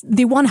alas,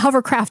 the one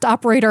hovercraft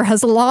operator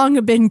has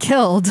long been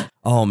killed.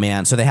 Oh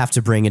man, so they have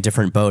to bring a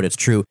different boat, it's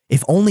true.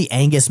 If only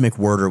Angus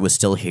McWhirter was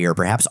still here,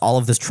 perhaps all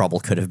of this trouble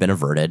could have been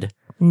averted.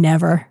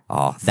 Never.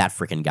 Oh, that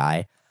freaking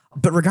guy.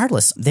 But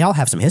regardless, they all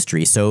have some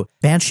history. So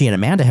Banshee and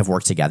Amanda have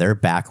worked together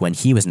back when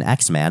he was an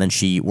X-Man, and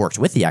she worked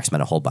with the X-Men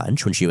a whole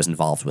bunch when she was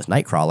involved with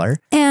Nightcrawler.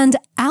 And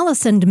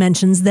Alicent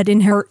mentions that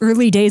in her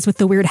early days with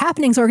the Weird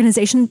Happenings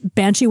organization,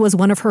 Banshee was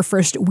one of her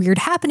first Weird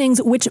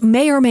Happenings, which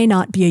may or may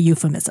not be a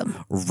euphemism.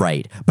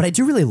 Right. But I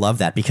do really love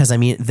that because, I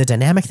mean, the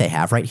dynamic they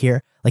have right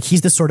here, like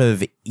he's this sort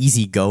of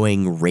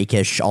easygoing,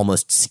 rakish,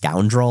 almost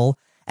scoundrel,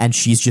 and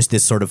she's just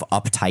this sort of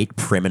uptight,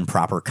 prim and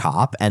proper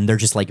cop, and they're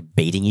just like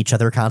baiting each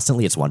other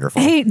constantly. It's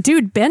wonderful. Hey,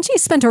 dude, Banshee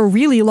spent a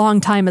really long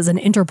time as an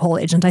Interpol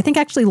agent. I think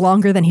actually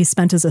longer than he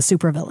spent as a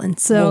supervillain.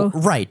 So,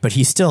 well, right, but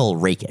he's still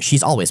rakish.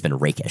 He's always been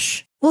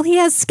rakish. Well, he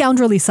has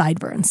scoundrelly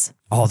sideburns.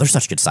 Oh, they're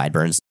such good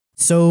sideburns.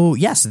 So,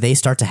 yes, they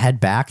start to head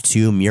back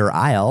to Muir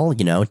Isle,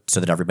 so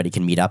that everybody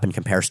can meet up and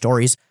compare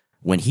stories,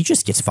 when he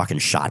just gets fucking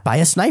shot by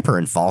a sniper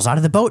and falls out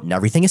of the boat and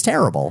everything is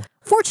terrible.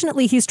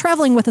 Fortunately, he's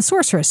traveling with a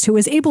sorceress who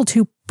is able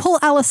to pull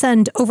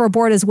Alicent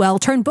overboard as well,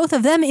 turn both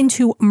of them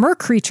into mer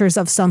creatures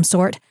of some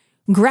sort,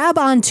 grab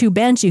onto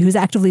Banshee, who's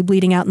actively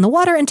bleeding out in the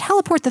water, and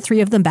teleport the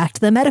three of them back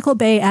to the medical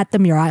bay at the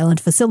Muir Island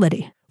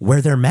facility.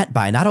 Where they're met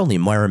by not only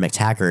Moira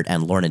McTaggart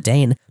and Lorna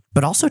Dane,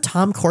 but also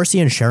Tom Corsi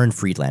and Sharon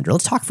Friedlander.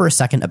 Let's talk for a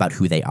second about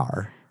who they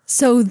are.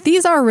 So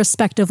these are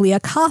respectively a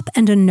cop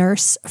and a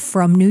nurse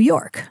from New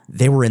York.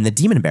 They were in the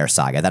Demon Bear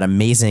saga, that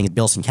amazing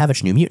Bill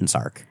Sienkiewicz New Mutants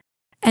arc.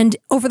 And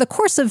over the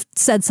course of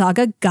said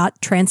saga,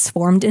 got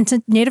transformed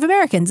into Native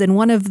Americans in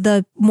one of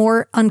the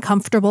more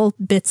uncomfortable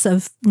bits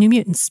of New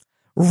Mutants.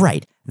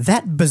 Right.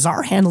 That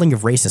bizarre handling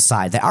of race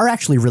aside, they are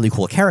actually really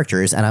cool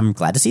characters, and I'm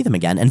glad to see them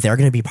again, and they're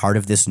going to be part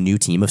of this new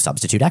team of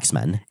substitute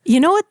X-Men. You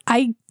know what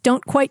I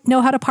don't quite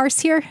know how to parse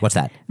here? What's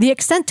that? The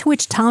extent to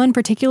which Tom in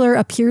particular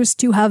appears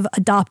to have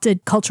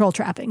adopted cultural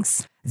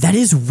trappings. That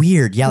is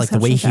weird. Yeah, like the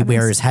way he trappings.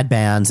 wears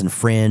headbands and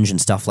fringe and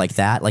stuff like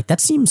that. Like,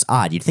 that seems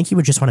odd. You'd think he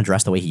would just want to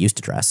dress the way he used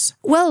to dress.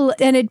 Well,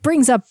 and it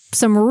brings up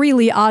some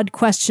really odd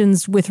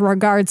questions with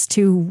regards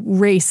to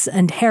race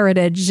and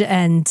heritage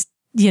and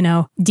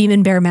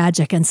demon bear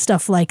magic and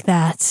stuff like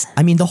that.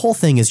 I mean, the whole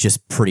thing is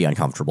just pretty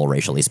uncomfortable,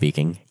 racially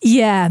speaking.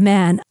 Yeah,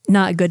 man.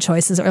 Not good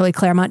choices, early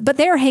Claremont. But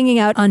they're hanging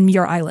out on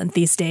Muir Island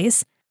these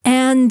days.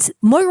 And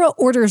Moira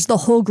orders the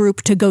whole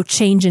group to go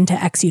change into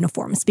X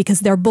uniforms because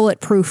they're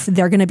bulletproof.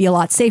 They're going to be a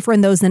lot safer in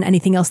those than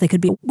anything else they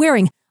could be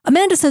wearing.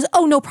 Amanda says,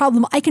 oh, no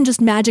problem. I can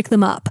just magic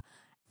them up.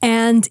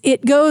 And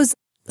it goes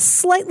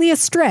slightly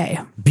astray.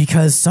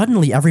 Because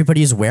suddenly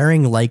everybody's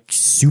wearing like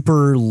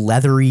super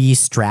leathery,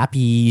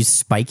 strappy,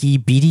 spiky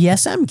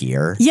BDSM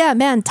gear. Yeah,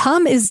 man,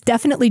 Tom is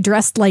definitely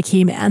dressed like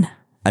He-Man.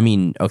 I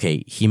mean,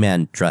 okay,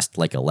 He-Man dressed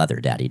like a leather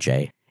daddy,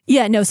 Jay.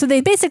 Yeah, no, so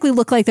they basically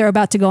look like they're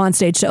about to go on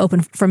stage to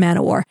open for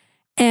Man-O-War.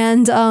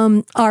 And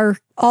are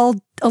all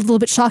a little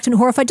bit shocked and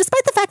horrified,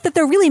 despite the fact that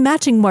they're really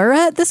matching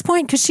Moira at this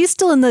point, because she's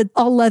still in the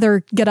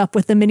all-leather get-up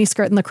with the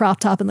miniskirt and the crop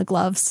top and the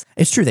gloves.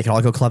 It's true, they can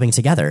all go clubbing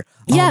together.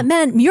 Yeah,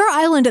 man, Muir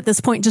Island at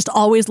this point just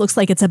always looks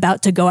like it's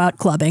about to go out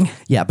clubbing.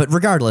 Yeah, but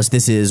regardless,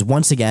 this is,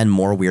 once again,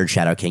 more weird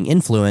Shadow King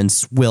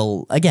influence.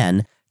 We'll,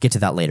 again, get to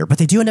that later. But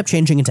they do end up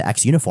changing into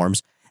X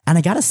uniforms. And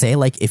I gotta say,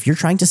 like, if you're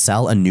trying to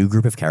sell a new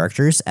group of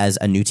characters as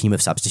a new team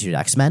of substitute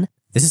X-Men,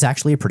 this is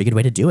actually a pretty good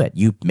way to do it.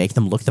 You make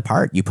them look the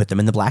part. You put them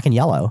in the black and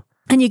yellow.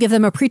 And you give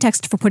them a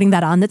pretext for putting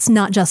that on that's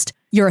not just,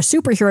 you're a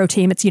superhero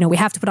team. It's, we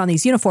have to put on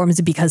these uniforms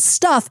because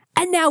stuff,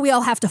 and now we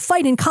all have to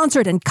fight in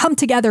concert and come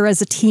together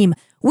as a team,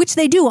 which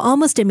they do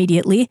almost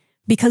immediately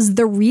because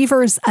the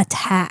Reavers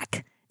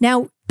attack.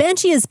 Now,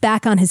 Banshee is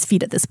back on his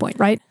feet at this point,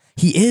 right?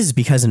 He is,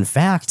 because in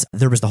fact,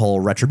 there was the whole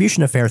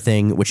Retribution affair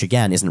thing, which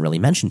again isn't really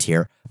mentioned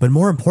here, but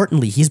more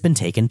importantly, he's been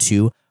taken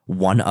to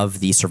one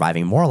of the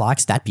surviving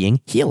Morlocks, that being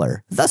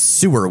Healer, the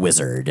sewer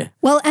wizard.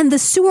 Well, and the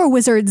sewer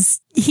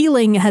wizard's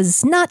healing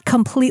has not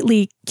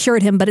completely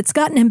cured him, but it's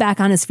gotten him back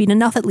on his feet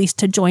enough at least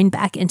to join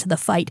back into the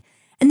fight.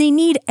 And they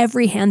need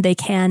every hand they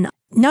can.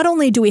 Not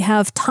only do we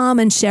have Tom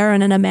and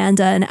Sharon and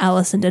Amanda and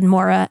Alicent and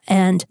Moira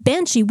and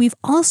Banshee, we've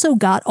also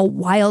got a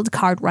wild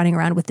card running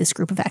around with this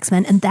group of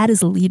X-Men, and that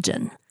is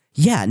Legion.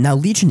 Yeah, now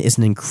Legion is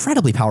an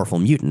incredibly powerful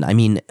mutant. I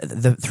mean,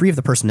 the three of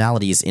the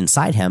personalities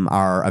inside him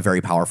are a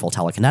very powerful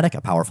telekinetic,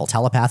 a powerful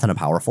telepath, and a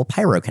powerful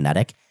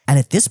pyrokinetic. And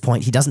at this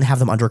point, he doesn't have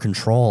them under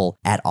control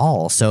at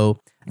all. So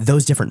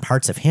those different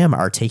parts of him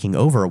are taking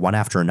over one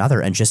after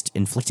another and just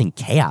inflicting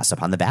chaos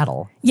upon the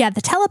battle. Yeah,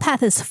 the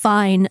telepath is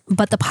fine,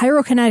 but the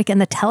pyrokinetic and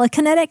the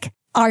telekinetic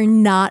are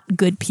not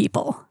good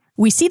people.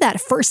 We see that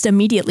first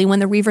immediately when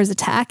the Reavers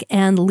attack,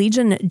 and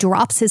Legion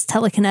drops his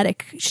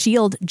telekinetic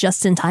shield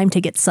just in time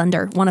to get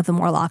Sunder, one of the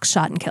Morlocks,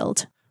 shot and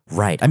killed.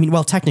 Right. I mean,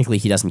 well, technically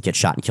he doesn't get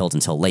shot and killed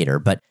until later,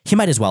 but he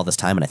might as well this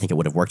time, and I think it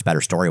would have worked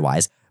better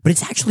story-wise. But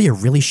it's actually a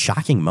really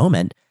shocking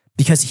moment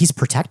because he's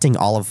protecting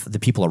all of the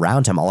people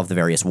around him, all of the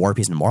various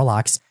Warpies and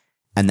Morlocks,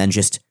 and then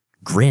just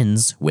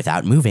grins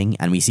without moving,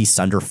 and we see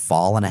Sunder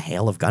fall in a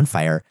hail of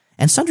gunfire.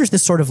 And Sunder's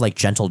this sort of like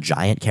gentle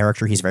giant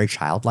character. He's very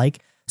childlike.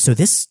 So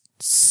this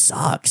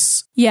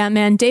sucks. Yeah,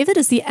 man. David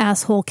is the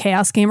asshole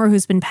chaos gamer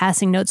who's been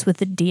passing notes with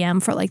the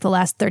DM for like the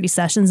last 30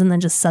 sessions and then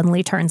just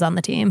suddenly turns on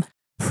the team.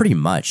 Pretty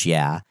much,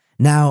 yeah.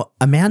 Now,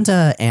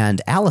 Amanda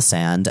and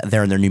Alicent,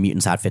 they're in their New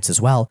Mutants outfits as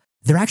well,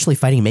 they're actually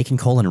fighting Macon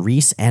Cole and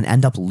Reese and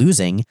end up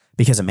losing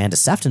because Amanda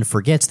Sefton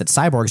forgets that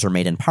cyborgs are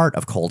made in part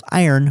of cold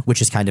iron,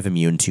 which is kind of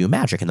immune to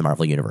magic in the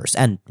Marvel Universe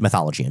and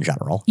mythology in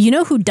general. You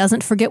know who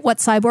doesn't forget what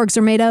cyborgs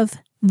are made of?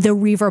 The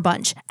Reaver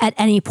Bunch at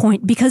any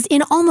point, because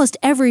in almost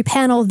every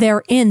panel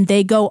they're in,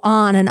 they go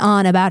on and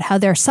on about how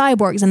they're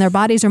cyborgs and their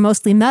bodies are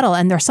mostly metal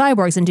and they're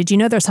cyborgs. And did you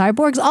know they're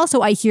cyborgs?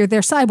 Also, I hear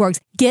they're cyborgs.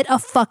 Get a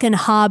fucking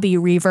hobby,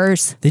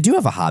 Reavers. They do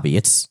have a hobby.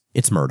 It's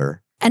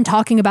murder. And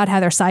talking about how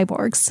they're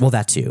cyborgs. Well,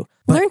 that too.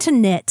 But learn to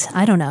knit.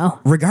 I don't know.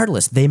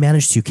 Regardless, they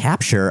managed to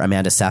capture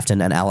Amanda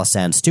Sefton and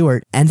Alisan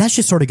Stewart, and that's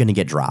just sort of going to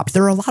get dropped.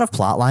 There are a lot of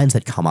plot lines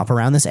that come up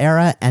around this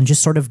era and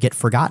just sort of get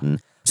forgotten.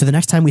 So the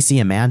next time we see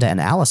Amanda and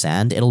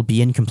Alisan, it'll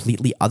be in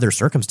completely other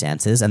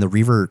circumstances, and the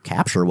Reaver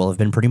capture will have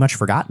been pretty much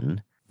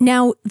forgotten.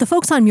 Now, the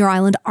folks on Muir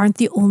Island aren't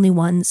the only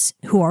ones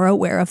who are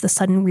aware of the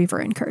sudden Reaver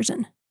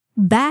incursion.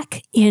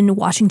 Back in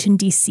Washington,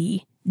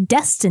 D.C.,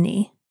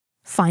 Destiny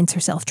finds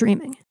herself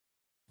dreaming.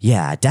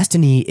 Yeah,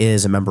 Destiny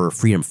is a member of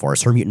Freedom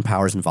Force. Her mutant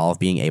powers involve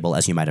being able,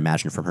 as you might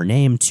imagine from her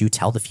name, to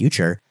tell the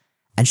future.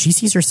 And she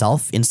sees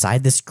herself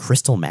inside this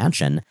crystal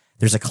mansion.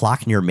 There's a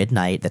clock near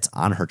midnight that's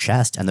on her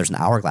chest, and there's an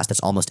hourglass that's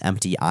almost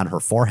empty on her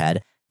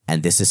forehead.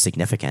 And this is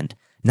significant.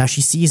 Now she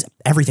sees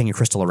everything in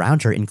crystal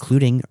around her,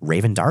 including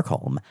Raven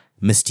Darkholme,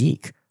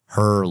 Mystique,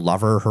 her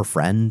lover, her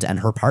friend, and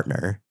her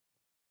partner.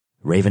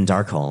 Raven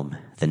Darkholme,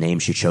 the name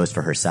she chose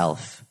for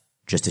herself,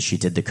 just as she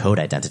did the code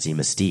identity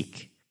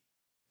Mystique.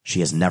 She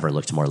has never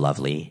looked more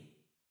lovely.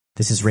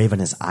 This is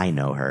Raven as I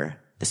know her,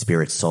 the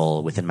spirit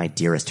soul within my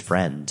dearest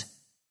friend,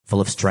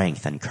 full of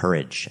strength and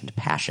courage and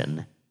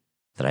passion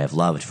that I have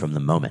loved from the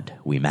moment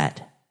we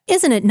met.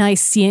 Isn't it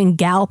nice seeing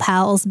gal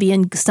pals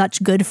being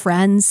such good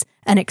friends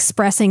and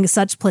expressing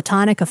such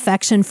platonic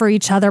affection for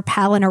each other,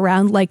 palling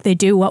around like they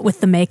do, what with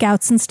the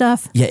makeouts and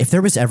stuff? Yeah, if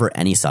there was ever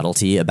any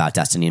subtlety about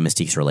Destiny and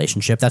Mystique's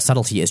relationship, that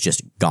subtlety is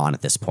just gone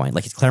at this point.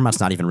 Like, Claremont's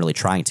not even really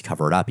trying to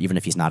cover it up, even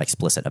if he's not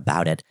explicit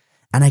about it.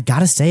 And I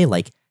gotta say,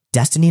 like,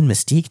 Destiny and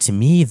Mystique, to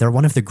me, they're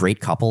one of the great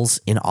couples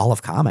in all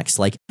of comics.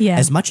 Like,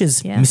 as much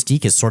as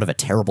Mystique is sort of a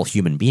terrible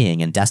human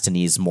being and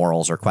Destiny's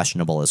morals are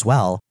questionable as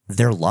well,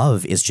 their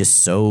love is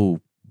just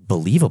so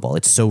believable.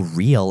 It's so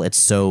real. It's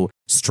so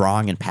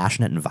strong and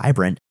passionate and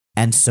vibrant.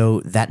 And so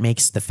that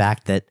makes the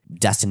fact that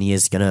Destiny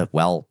is gonna,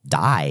 well,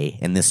 die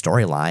in this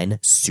storyline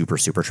super,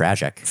 super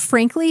tragic.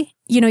 Frankly,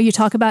 you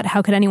talk about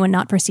how could anyone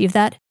not perceive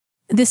that?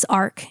 This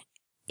arc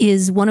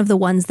is one of the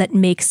ones that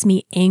makes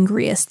me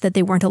angriest that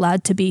they weren't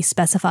allowed to be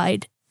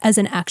specified as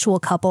an actual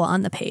couple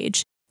on the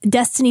page.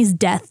 Destiny's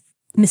death,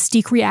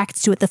 Mystique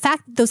reacts to it. The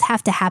fact that those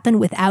have to happen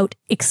without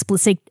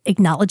explicit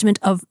acknowledgement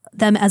of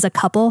them as a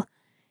couple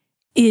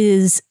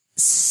is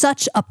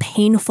such a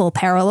painful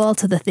parallel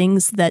to the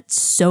things that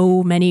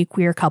so many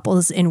queer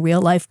couples in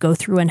real life go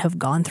through and have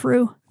gone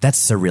through.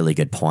 That's a really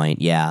good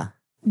point, yeah.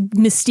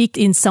 Mystique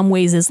in some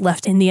ways is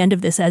left in the end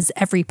of this as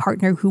every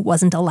partner who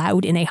wasn't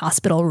allowed in a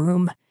hospital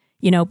room,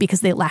 because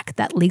they lack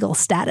that legal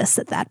status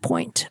at that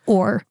point,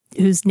 or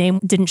whose name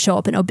didn't show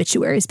up in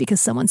obituaries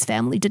because someone's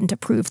family didn't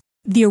approve.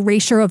 The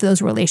erasure of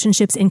those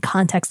relationships in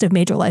context of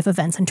major life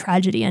events and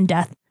tragedy and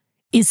death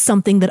is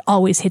something that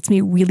always hits me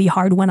really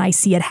hard when I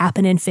see it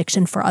happen in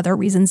fiction for other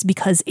reasons,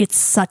 because it's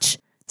such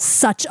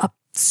a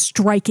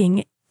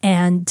striking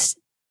and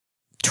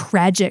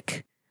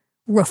tragic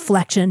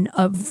reflection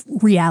of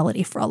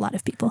reality for a lot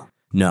of people.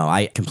 No,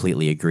 I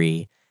completely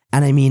agree.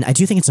 And I mean, I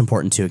do think it's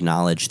important to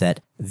acknowledge that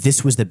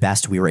this was the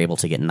best we were able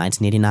to get in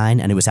 1989,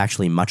 and it was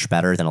actually much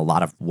better than a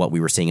lot of what we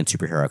were seeing in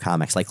superhero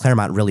comics. Like,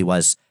 Claremont really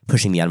was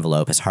pushing the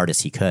envelope as hard as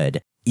he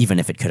could, even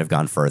if it could have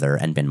gone further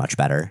and been much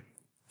better.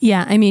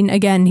 Yeah, I mean,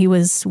 again, he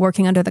was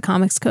working under the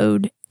Comics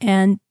Code,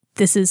 and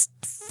this is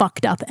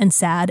fucked up and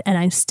sad, and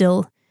I'm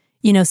still,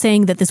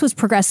 saying that this was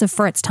progressive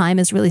for its time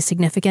is really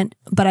significant,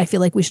 but I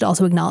feel like we should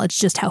also acknowledge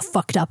just how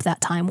fucked up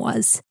that time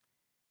was.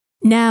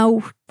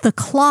 Now, the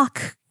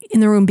clock in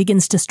the room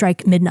begins to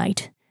strike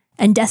midnight,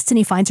 and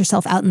Destiny finds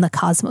herself out in the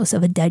cosmos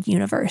of a dead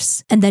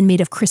universe, and then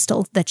made of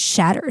crystal that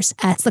shatters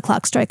as the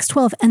clock strikes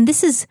 12. And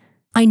this is,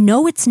 I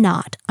know it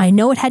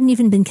hadn't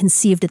even been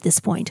conceived at this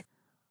point,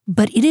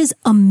 but it is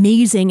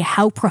amazing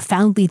how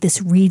profoundly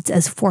this reads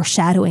as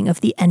foreshadowing of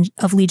the end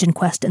of Legion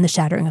Quest and the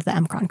shattering of the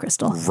M'Kraan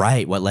crystal.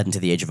 Right, what led into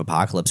the Age of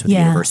Apocalypse with the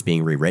universe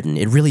being rewritten.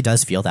 It really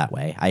does feel that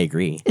way. I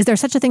agree. Is there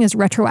such a thing as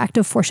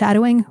retroactive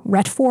foreshadowing?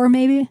 Ret-for,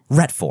 maybe?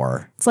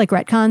 Ret-for. It's like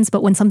retcons,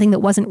 but when something that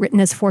wasn't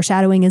written as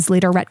foreshadowing is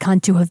later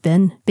retconned to have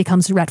been,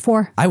 becomes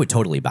ret-for? I would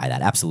totally buy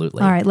that,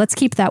 absolutely. All right, let's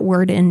keep that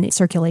word in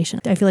circulation.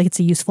 I feel like it's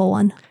a useful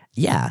one.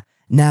 Yeah.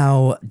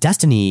 Now,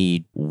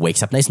 Destiny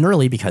wakes up nice and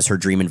early because her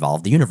dream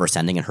involved the universe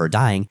ending and her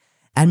dying,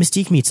 and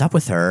Mystique meets up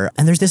with her,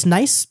 and there's this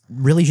nice,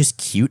 really just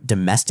cute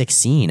domestic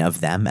scene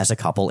of them as a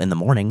couple in the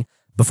morning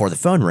before the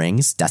phone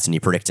rings, Destiny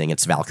predicting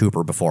it's Val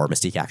Cooper before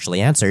Mystique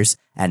actually answers,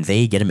 and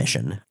they get a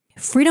mission.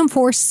 Freedom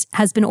Force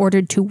has been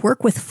ordered to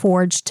work with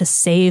Forge to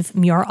save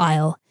Muir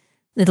Isle.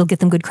 It'll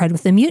get them good credit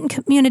with the mutant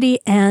community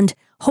and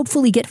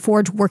hopefully get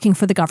Forge working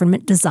for the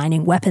government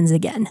designing weapons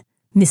again.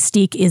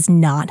 Mystique is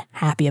not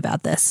happy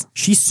about this.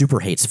 She super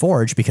hates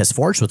Forge because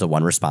Forge was the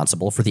one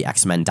responsible for the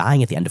X-Men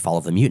dying at the end of Fall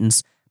of the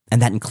Mutants,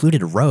 and that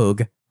included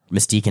Rogue,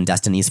 Mystique and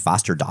Destiny's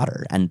foster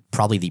daughter, and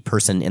probably the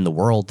person in the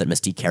world that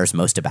Mystique cares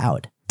most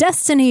about.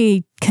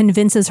 Destiny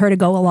convinces her to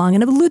go along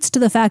and alludes to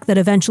the fact that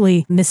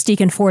eventually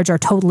Mystique and Forge are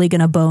totally going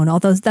to bone,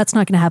 although that's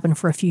not going to happen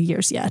for a few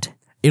years yet.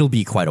 It'll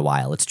be quite a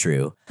while, it's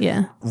true.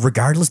 Yeah.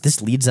 Regardless,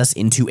 this leads us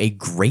into a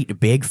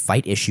great big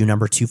fight issue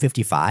number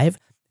 255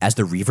 as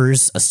the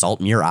Reavers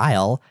assault Muir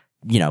Isle,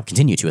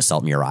 continue to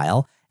assault Muir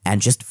Isle, and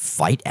just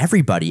fight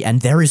everybody.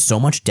 And there is so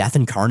much death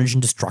and carnage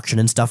and destruction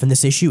and stuff in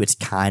this issue, it's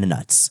kind of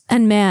nuts.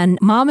 And man,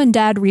 Mom and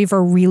Dad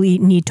Reaver really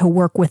need to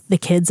work with the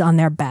kids on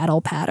their battle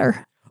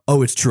patter.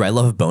 Oh, it's true. I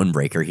love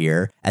Bonebreaker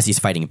here as he's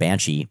fighting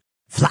Banshee.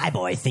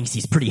 Flyboy thinks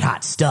he's pretty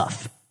hot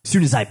stuff.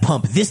 Soon as I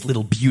pump this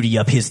little beauty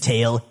up his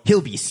tail,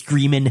 he'll be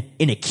screaming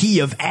in a key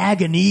of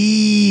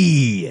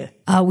agony.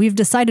 We've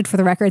decided for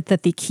the record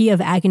that the key of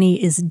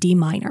agony is D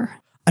minor.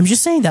 I'm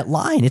just saying that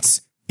line.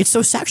 It's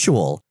so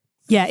sexual.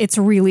 Yeah, it's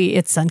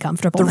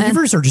uncomfortable. The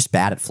Reavers are just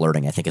bad at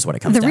flirting, I think is what it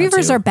comes down to. The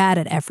Reavers are bad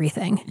at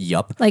everything.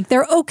 Yup. Like,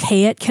 they're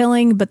okay at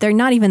killing, but they're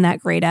not even that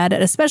great at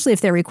it, especially if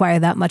they require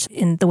that much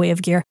in the way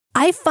of gear.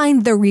 I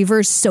find the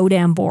Reavers so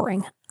damn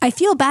boring. I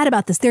feel bad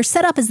about this. They're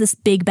set up as this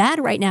big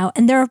bad right now,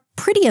 and they're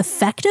pretty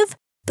effective,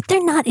 but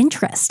they're not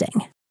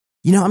interesting.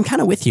 I'm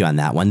kind of with you on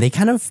that one. They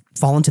kind of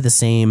fall into the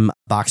same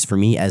box for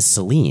me as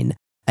Selene,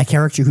 a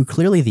character who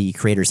clearly the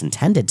creators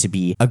intended to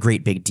be a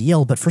great big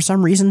deal, but for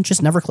some reason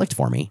just never clicked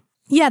for me.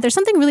 Yeah, there's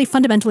something really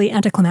fundamentally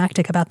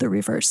anticlimactic about the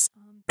Reavers.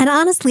 And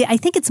honestly, I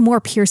think it's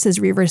more Pierce's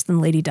Reavers than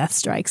Lady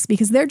Deathstrike's,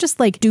 because they're just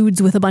like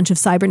dudes with a bunch of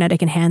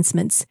cybernetic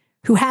enhancements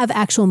who have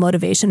actual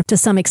motivation to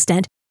some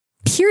extent.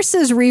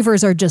 Pierce's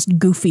Reavers are just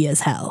goofy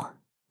as hell.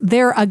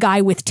 They're a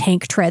guy with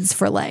tank treads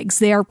for legs.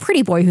 They are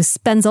Pretty Boy, who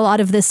spends a lot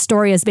of this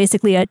story as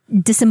basically a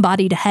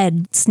disembodied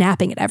head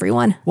snapping at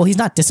everyone. Well, he's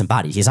not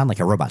disembodied. He's on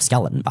like a robot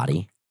skeleton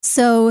body.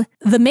 So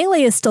the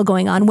melee is still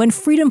going on when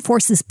Freedom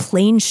Force's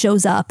plane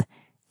shows up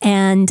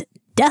and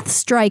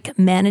Deathstrike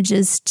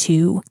manages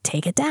to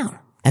take it down.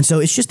 And so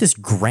it's just this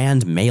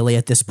grand melee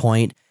at this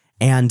point.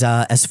 And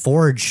as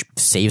Forge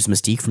saves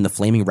Mystique from the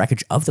flaming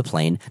wreckage of the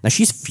plane, now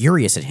she's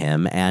furious at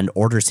him and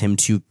orders him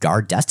to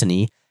guard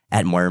Destiny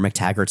at Moira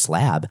McTaggart's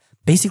lab.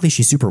 Basically,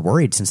 she's super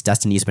worried since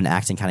Destiny's been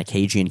acting kind of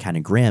cagey and kind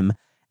of grim,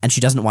 and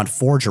she doesn't want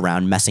Forge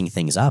around messing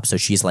things up. So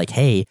she's like,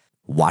 hey,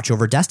 watch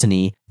over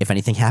Destiny. If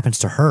anything happens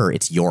to her,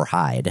 it's your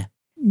hide.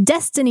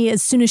 Destiny,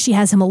 as soon as she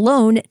has him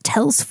alone,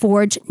 tells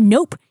Forge,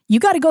 nope,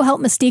 you got to go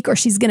help Mystique or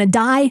she's going to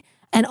die.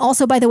 And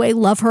also, by the way,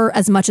 love her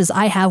as much as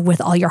I have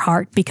with all your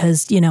heart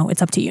because,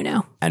 it's up to you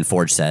now. And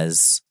Forge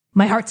says,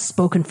 my heart's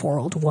spoken for,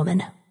 old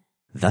woman.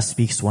 Thus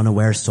speaks one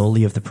aware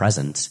solely of the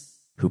present,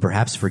 who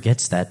perhaps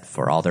forgets that,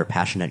 for all their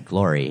passionate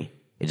glory,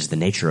 it is the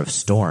nature of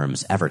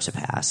storms ever to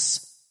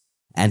pass.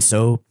 And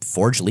so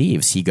Forge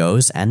leaves. He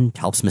goes and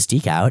helps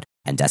Mystique out,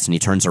 and Destiny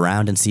turns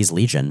around and sees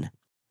Legion.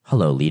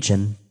 Hello,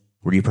 Legion.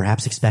 Were you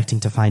perhaps expecting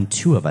to find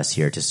two of us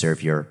here to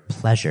serve your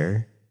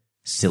pleasure,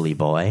 silly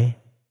boy?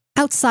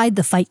 Outside,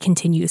 the fight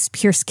continues.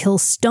 Pierce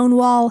kills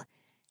Stonewall.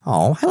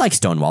 Oh, I like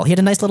Stonewall. He had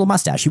a nice little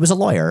mustache. He was a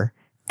lawyer.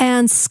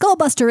 And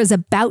Skullbuster is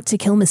about to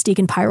kill Mystique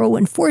and Pyro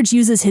when Forge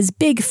uses his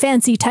big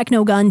fancy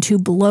techno gun to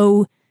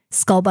blow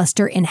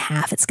Skullbuster in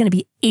half. It's going to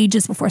be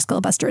ages before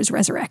Skullbuster is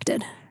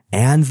resurrected.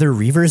 And the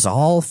Reavers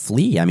all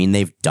flee. I mean,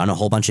 they've done a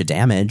whole bunch of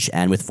damage,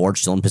 and with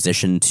Forge still in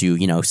position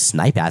to,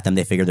 snipe at them,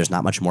 they figure there's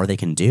not much more they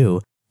can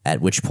do.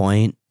 At which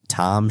point,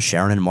 Tom,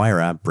 Sharon, and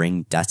Moira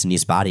bring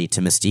Destiny's body to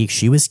Mystique.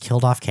 She was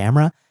killed off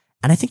camera,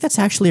 and I think that's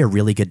actually a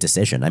really good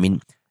decision. I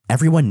mean,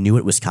 everyone knew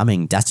it was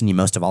coming, Destiny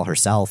most of all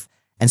herself,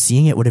 and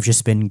seeing it would have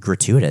just been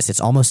gratuitous.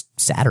 It's almost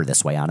sadder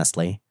this way,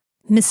 honestly.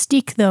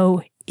 Mystique,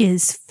 though,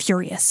 is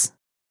furious.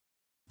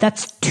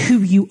 That's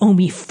two you owe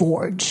me,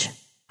 Forge.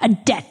 A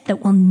debt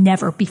that will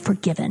never be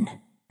forgiven,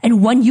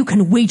 and one you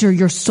can wager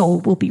your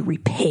soul will be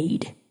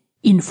repaid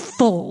in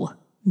full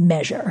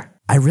measure.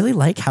 I really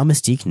like how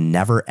Mystique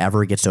never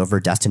ever gets over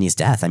Destiny's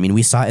death. I mean,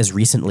 we saw as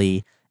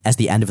recently as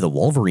the end of the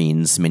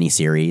Wolverines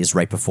miniseries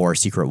right before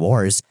Secret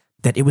Wars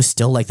that it was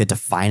still like the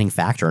defining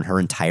factor in her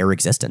entire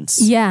existence.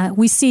 Yeah,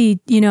 we see,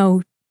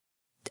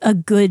 a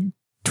good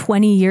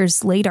 20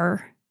 years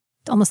later,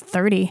 almost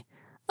 30,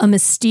 a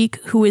Mystique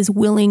who is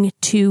willing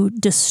to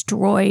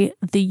destroy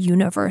the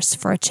universe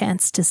for a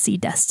chance to see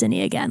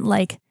Destiny again.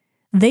 Like,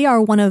 they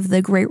are one of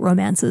the great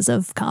romances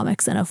of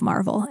comics and of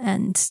Marvel.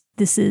 And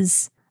this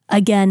is,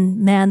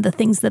 again, man, the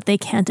things that they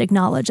can't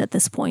acknowledge at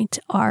this point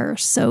are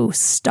so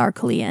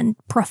starkly and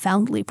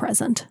profoundly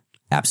present.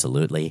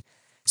 Absolutely.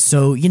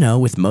 So,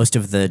 with most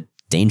of the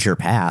danger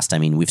past, I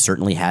mean, we've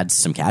certainly had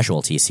some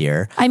casualties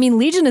here. I mean,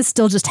 Legion is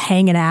still just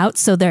hanging out,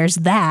 so there's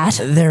that.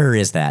 There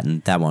is that,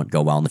 and that won't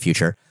go well in the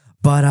future.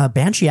 But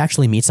Banshee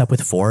actually meets up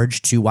with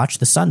Forge to watch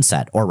the sun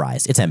set or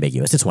rise. It's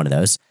ambiguous. It's one of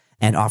those.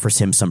 And offers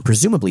him some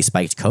presumably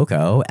spiked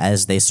cocoa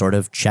as they sort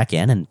of check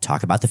in and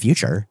talk about the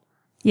future.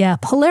 Yeah,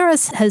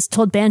 Polaris has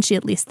told Banshee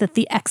at least that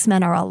the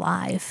X-Men are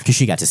alive. Because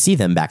she got to see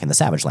them back in the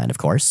Savage Land, of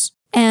course.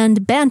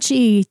 And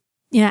Banshee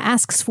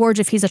asks Forge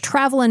if he's a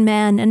traveling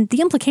man, and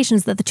the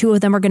implications that the two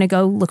of them are going to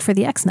go look for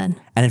the X-Men.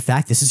 And in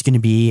fact, this is going to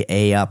be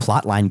a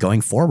plot line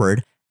going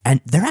forward. And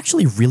they're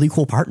actually really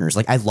cool partners.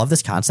 Like, I love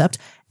this concept,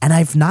 and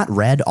I've not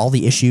read all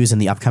the issues in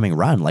the upcoming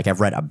run. Like, I've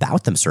read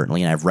about them,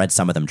 certainly, and I've read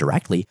some of them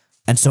directly.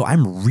 And so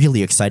I'm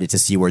really excited to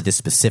see where this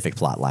specific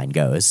plot line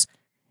goes.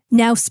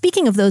 Now,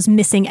 speaking of those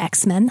missing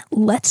X-Men,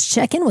 let's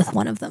check in with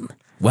one of them.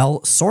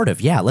 Well, sort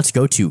of, yeah. Let's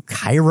go to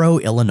Cairo,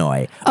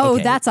 Illinois. Oh,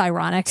 Okay. That's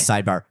ironic.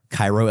 Sidebar,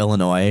 Cairo,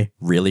 Illinois.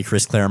 Really,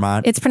 Chris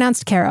Claremont? It's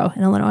pronounced Cairo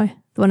in Illinois.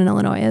 The one in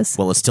Illinois is.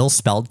 Well, it's still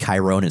spelled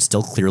Cairo, and it's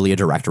still clearly a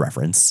direct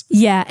reference.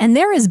 Yeah, and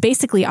there is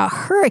basically a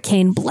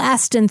hurricane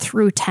blasting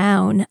through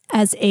town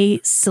as a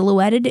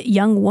silhouetted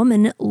young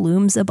woman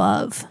looms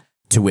above.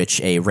 To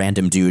which a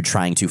random dude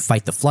trying to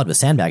fight the flood with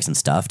sandbags and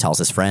stuff tells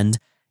his friend,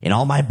 "In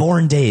all my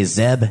born days,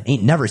 Zeb,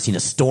 ain't never seen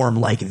a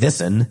storm like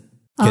this'n."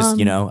 Because,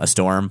 a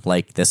storm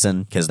like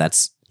this'n, because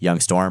that's young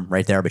Storm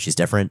right there, but she's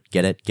different.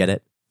 Get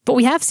it? But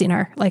we have seen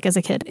her, like, as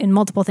a kid in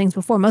multiple things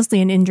before,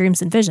 mostly in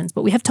Dreams and Visions,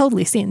 but we have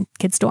totally seen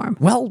Kid Storm.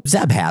 Well,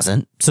 Zeb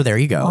hasn't, so there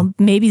you go. Well,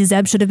 maybe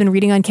Zeb should have been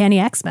reading Uncanny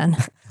X-Men.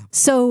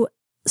 So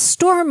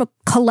Storm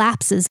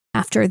collapses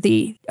after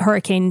the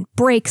hurricane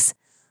breaks,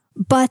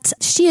 but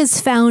she is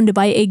found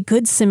by a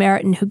good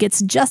Samaritan who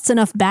gets just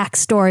enough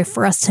backstory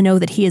for us to know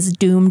that he is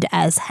doomed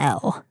as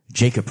hell.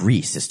 Jacob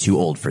Reese is too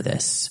old for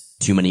this.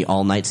 Too many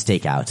all-night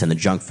stakeouts and the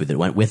junk food that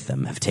went with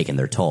them have taken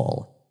their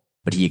toll.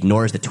 But he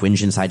ignores the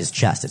twinge inside his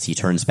chest as he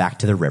turns back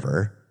to the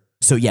river.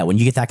 So yeah, when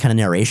you get that kind of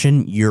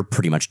narration, you're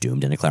pretty much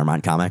doomed in a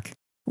Claremont comic.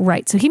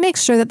 Right. So he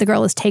makes sure that the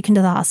girl is taken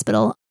to the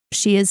hospital.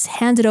 She is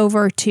handed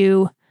over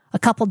to a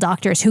couple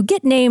doctors who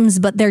get names,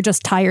 but they're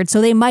just tired, so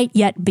they might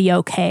yet be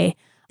okay.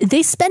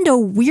 They spend a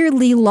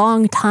weirdly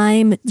long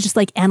time just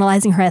like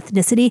analyzing her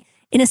ethnicity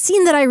in a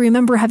scene that I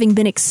remember having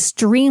been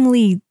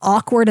extremely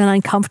awkward and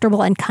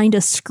uncomfortable and kind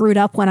of screwed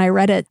up when I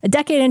read it a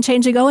decade and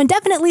change ago, and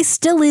definitely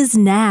still is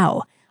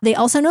now. They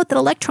also note that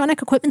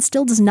electronic equipment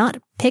still does not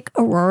pick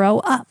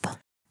Ororo up.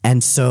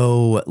 And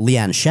so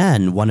Lian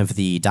Shen, one of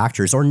the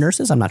doctors or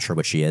nurses, I'm not sure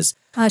what she is.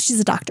 She's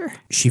a doctor.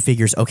 She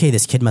figures, okay,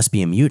 this kid must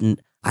be a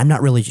mutant. I'm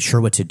not really sure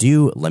what to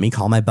do. Let me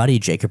call my buddy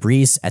Jacob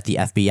Reese at the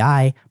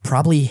FBI.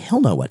 Probably he'll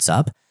know what's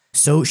up.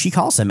 So she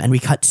calls him, and we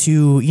cut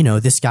to,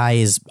 this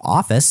guy's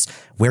office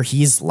where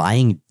he's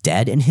lying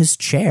dead in his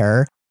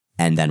chair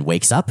and then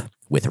wakes up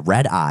with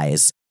red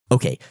eyes.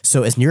 Okay,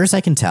 so as near as I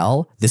can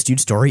tell, this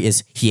dude's story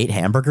is he ate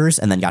hamburgers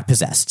and then got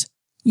possessed.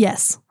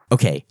 Yes.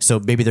 Okay, so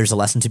maybe there's a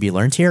lesson to be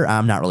learned here.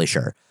 I'm not really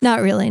sure.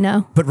 Not really,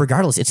 no. But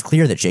regardless, it's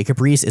clear that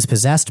Jacob Reese is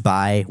possessed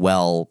by,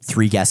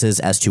 3 guesses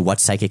as to what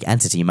psychic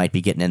entity might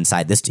be getting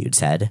inside this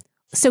dude's head.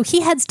 So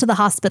he heads to the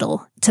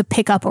hospital to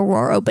pick up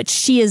Ororo, but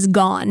she is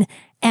gone.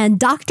 And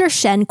Dr.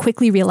 Shen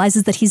quickly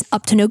realizes that he's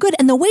up to no good.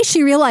 And the way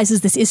she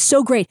realizes this is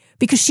so great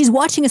because she's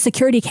watching a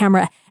security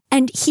camera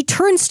and he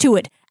turns to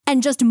it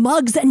and just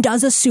mugs and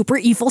does a super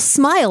evil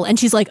smile. And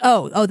she's like,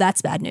 oh,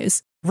 that's bad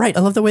news. Right. I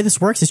love the way this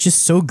works. It's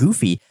just so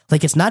goofy.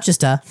 Like, it's not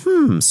just a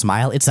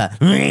smile. It's a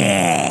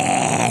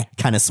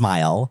kind of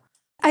smile.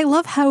 I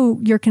love how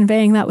you're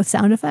conveying that with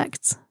sound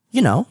effects.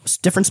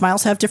 Different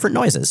smiles have different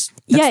noises.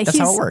 That's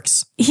how it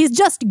works. He's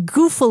just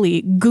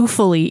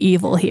goofily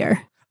evil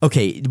here.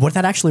 Okay, what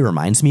that actually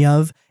reminds me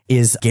of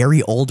is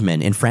Gary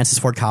Oldman in Francis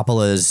Ford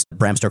Coppola's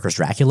Bram Stoker's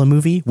Dracula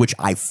movie, which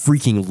I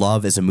freaking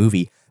love as a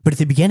movie. But at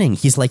the beginning,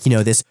 he's like,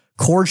 this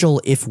cordial,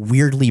 if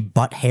weirdly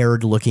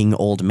butt-haired looking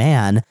old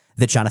man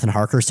that Jonathan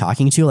Harker's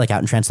talking to, like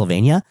out in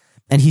Transylvania.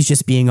 And he's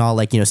just being all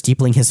like,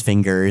 steepling his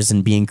fingers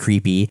and being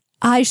creepy.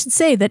 I should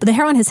say that the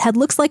hair on his head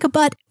looks like a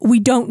butt. We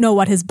don't know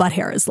what his butt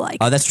hair is like.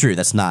 Oh, that's true.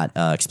 That's not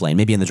explained.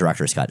 Maybe in the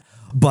director's cut.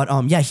 But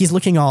he's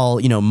looking all,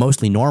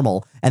 mostly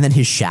normal. And then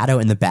his shadow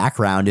in the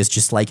background is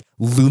just like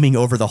looming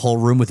over the whole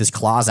room with his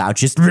claws out.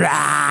 Just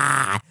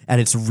rah! And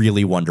it's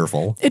really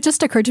wonderful. It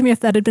just occurred to me if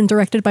that had been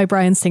directed by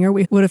Bryan Singer,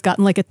 we would have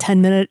gotten like a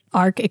 10-minute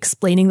arc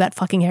explaining that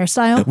fucking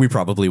hairstyle. We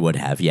probably would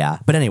have, yeah.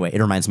 But anyway,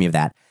 it reminds me of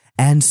that.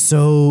 And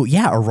so,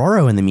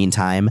 Ororo in the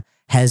meantime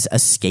has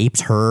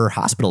escaped her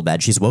hospital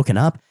bed. She's woken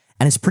up.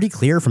 And it's pretty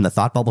clear from the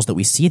thought bubbles that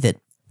we see that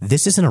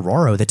this is an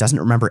Ororo that doesn't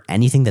remember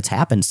anything that's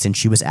happened since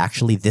she was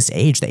actually this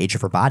age, the age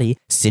of her body,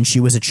 since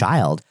she was a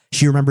child.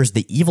 She remembers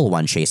the evil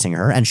one chasing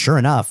her. And sure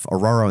enough,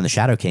 Ororo and the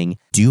Shadow King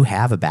do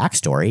have a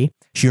backstory.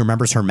 She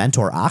remembers her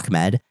mentor,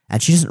 Ahmed,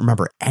 and she doesn't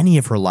remember any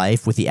of her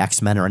life with the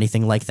X-Men or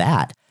anything like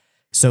that.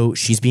 So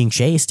she's being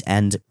chased,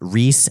 and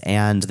Reese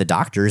and the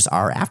doctors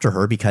are after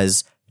her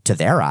because to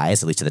their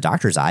eyes, at least to the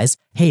doctor's eyes,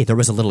 hey, there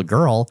was a little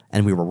girl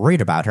and we were worried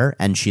about her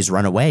and she's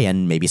run away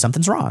and maybe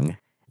something's wrong.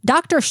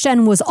 Dr.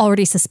 Shen was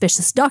already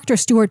suspicious. Dr.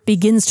 Stewart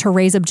begins to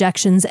raise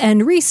objections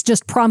and Reese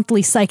just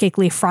promptly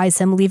psychically fries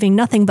him, leaving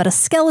nothing but a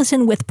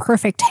skeleton with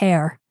perfect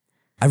hair.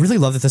 I really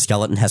love that the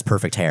skeleton has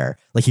perfect hair.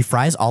 Like, he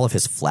fries all of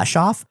his flesh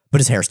off, but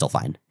his hair's still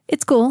fine.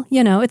 It's cool.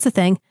 It's a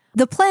thing.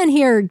 The plan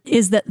here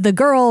is that the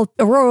girl,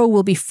 Ororo,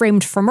 will be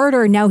framed for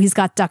murder. Now he's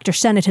got Dr.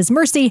 Shen at his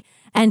mercy,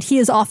 and he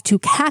is off to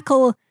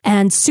cackle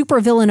and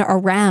supervillain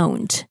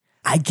around.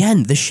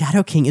 Again, the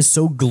Shadow King is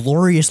so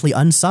gloriously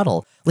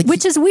unsubtle.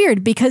 Which is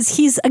weird because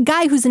he's a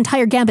guy whose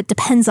entire gambit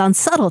depends on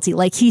subtlety.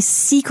 Like, he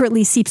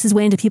secretly seeps his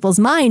way into people's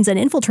minds and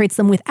infiltrates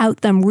them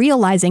without them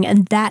realizing,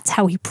 and that's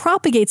how he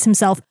propagates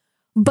himself.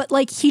 But,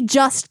 like, he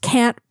just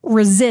can't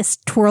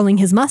resist twirling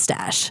his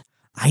mustache.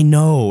 I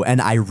know,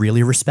 and I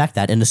really respect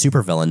that in a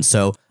supervillain.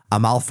 So,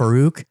 Amal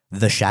Farouk,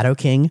 the Shadow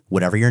King,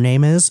 whatever your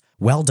name is,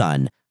 well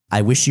done.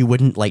 I wish you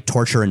wouldn't, like,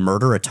 torture and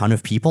murder a ton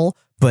of people,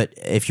 but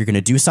if you're going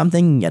to do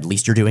something, at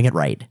least you're doing it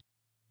right.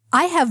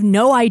 I have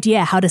no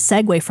idea how to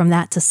segue from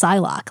that to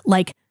Psylocke.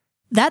 Like,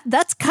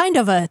 that's kind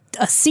of a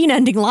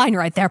scene-ending line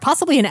right there,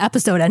 possibly an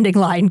episode-ending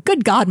line.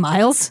 Good God,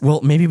 Miles.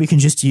 Well, maybe we can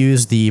just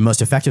use the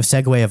most effective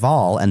segue of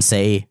all and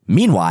say,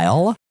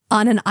 meanwhile...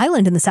 On an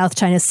island in the South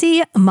China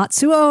Sea,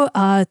 Matsuo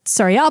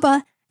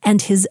Tsurayaba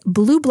and his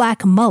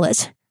blue-black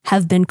mullet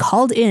have been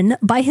called in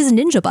by his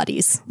ninja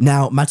buddies.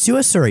 Now, Matsuo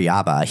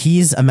Tsurayaba,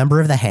 he's a member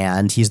of the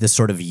Hand. He's this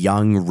sort of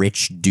young,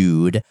 rich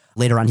dude.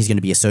 Later on, he's going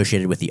to be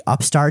associated with the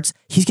Upstarts.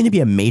 He's going to be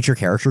a major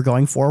character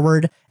going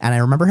forward, and I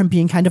remember him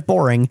being kind of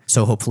boring,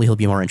 so hopefully he'll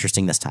be more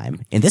interesting this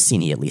time. In this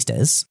scene, he at least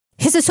is.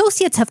 His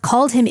associates have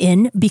called him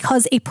in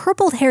because a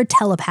purple-haired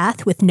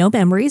telepath with no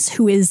memories,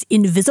 who is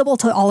invisible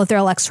to all of their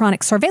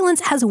electronic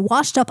surveillance, has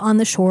washed up on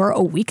the shore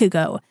a week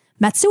ago.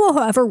 Matsuo,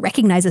 however,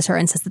 recognizes her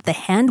and says that the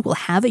Hand will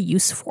have a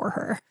use for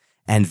her.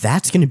 And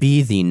that's going to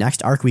be the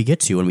next arc we get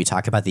to when we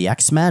talk about the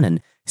X-Men.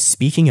 And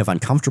speaking of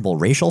uncomfortable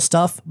racial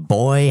stuff,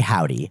 boy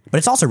howdy. But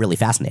it's also really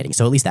fascinating,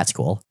 so at least that's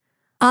cool.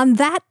 On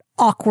that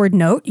awkward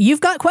note,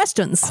 you've got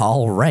questions.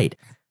 All right.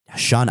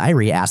 Sean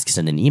Irie asks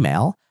in an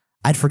email,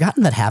 I'd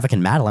forgotten that Havoc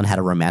and Madeline had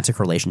a romantic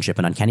relationship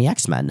in Uncanny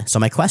X-Men. So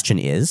my question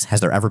is,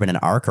 has there ever been an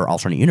arc or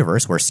alternate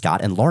universe where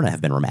Scott and Lorna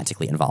have been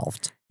romantically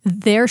involved?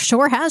 There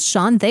sure has,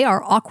 Sean. They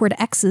are awkward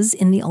exes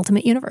in the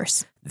Ultimate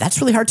Universe. That's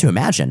really hard to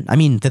imagine. I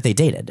mean, that they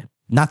dated.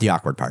 Not the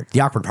awkward part. The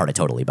awkward part I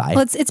totally buy.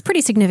 Well, it's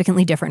pretty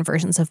significantly different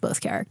versions of both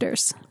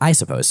characters. I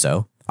suppose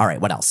so. All right,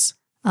 what else?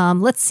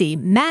 Let's see.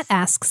 Matt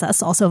asks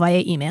us, also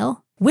via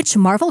email, which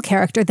Marvel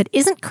character that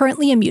isn't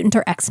currently a mutant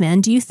or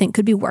X-Man do you think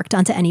could be worked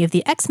onto any of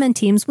the X-Men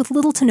teams with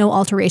little to no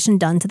alteration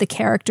done to the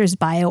character's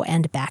bio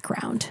and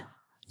background?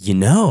 You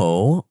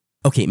know,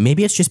 okay,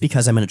 maybe it's just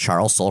because I'm in a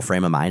Charles Soule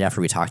frame of mind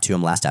after we talked to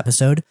him last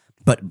episode,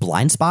 but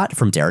Blind Spot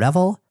from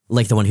Daredevil,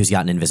 like the one who's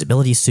got an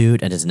invisibility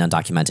suit and is an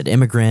undocumented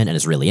immigrant and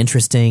is really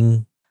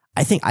interesting.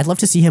 I think I'd love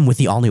to see him with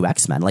the all-new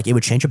X-Men. Like, it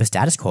would change up his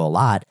status quo a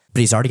lot, but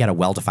he's already got a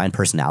well-defined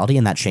personality,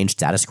 and that changed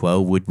status quo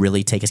would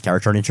really take his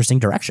character in interesting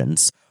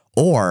directions.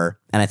 Or,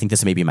 and I think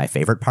this may be my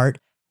favorite part,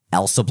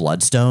 Elsa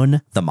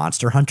Bloodstone, the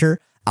Monster Hunter.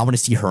 I want to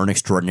see her and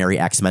Extraordinary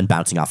X-Men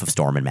bouncing off of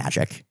Storm and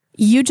Magic.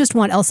 You just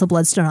want Elsa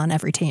Bloodstone on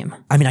every team.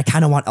 I mean, I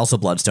kind of want Elsa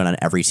Bloodstone on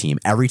every team.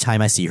 Every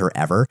time I see her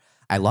ever,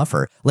 I love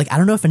her. Like, I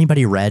don't know if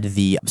anybody read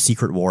the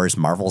Secret Wars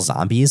Marvel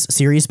Zombies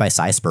series by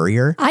Cy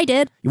Spurrier. I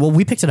did. Well,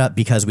 we picked it up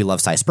because we love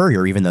Cy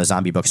Spurrier, even though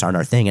zombie books aren't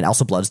our thing, and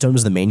Elsa Bloodstone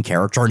was the main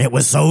character, and it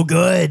was so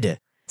good.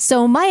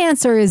 So my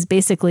answer is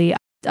basically,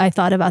 I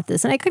thought about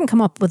this, and I couldn't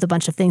come up with a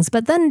bunch of things,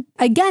 but then,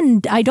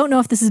 again, I don't know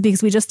if this is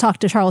because we just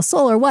talked to Charles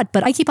Soule or what,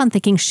 but I keep on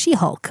thinking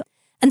She-Hulk.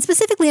 And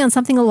specifically on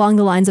something along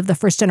the lines of the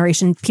first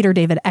generation Peter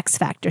David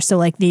X-Factor. So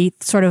like the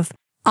sort of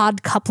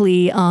odd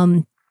coupley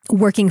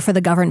working for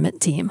the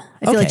government team.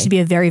 I feel like she'd be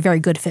a very, very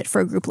good fit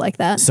for a group like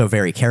that. So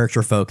very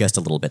character-focused,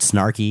 a little bit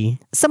snarky.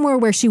 Somewhere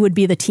where she would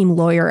be the team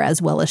lawyer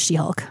as well as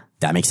She-Hulk.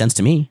 That makes sense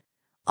to me.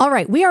 All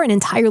right, we are an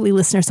entirely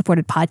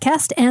listener-supported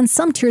podcast, and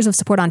some tiers of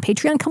support on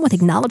Patreon come with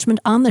acknowledgement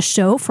on the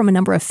show from a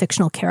number of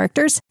fictional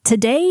characters.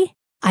 Today,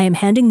 I am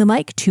handing the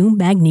mic to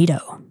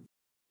Magneto.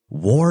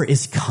 War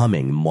is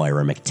coming,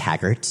 Moira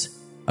McTaggart.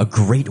 A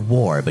great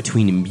war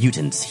between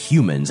mutants,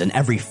 humans, and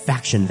every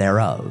faction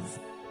thereof.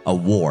 A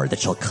war that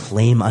shall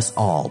claim us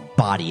all,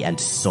 body and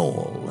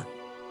soul.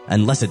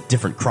 Unless a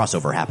different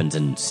crossover happens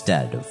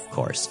instead, of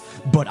course.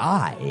 But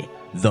I,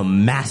 the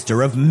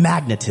master of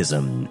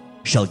magnetism,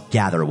 shall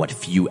gather what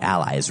few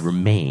allies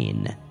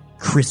remain.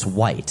 Chris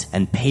White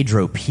and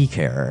Pedro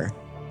Piquer,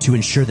 to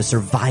ensure the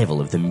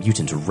survival of the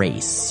mutant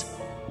race.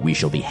 We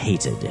shall be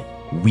hated,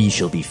 we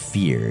shall be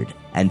feared,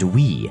 and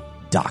we,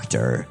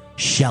 Doctor,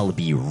 shall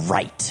be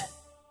right.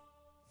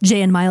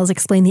 Jay and Miles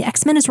Explain the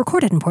X-Men is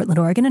recorded in Portland,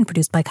 Oregon, and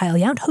produced by Kyle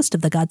Yount, host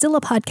of the Godzilla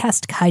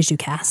podcast Kaiju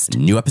Cast.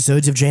 New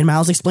episodes of Jay and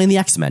Miles Explain the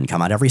X-Men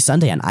come out every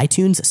Sunday on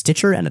iTunes,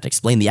 Stitcher, and at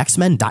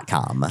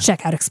explainthexmen.com.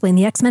 Check out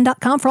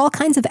explainthexmen.com for all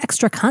kinds of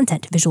extra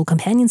content, visual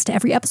companions to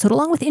every episode,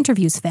 along with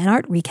interviews, fan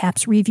art,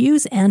 recaps,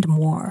 reviews, and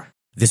more.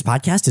 This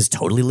podcast is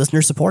totally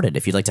listener-supported.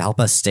 If you'd like to help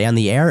us stay on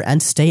the air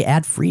and stay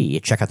ad-free,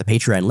 check out the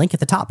Patreon link at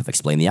the top of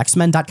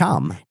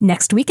explainthexmen.com.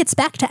 Next week, it's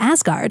back to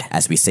Asgard.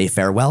 As we say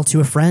farewell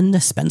to a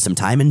friend, spend some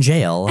time in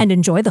jail, and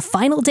enjoy the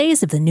final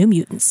days of the New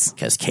Mutants.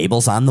 'Cause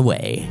Cable's on the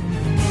way.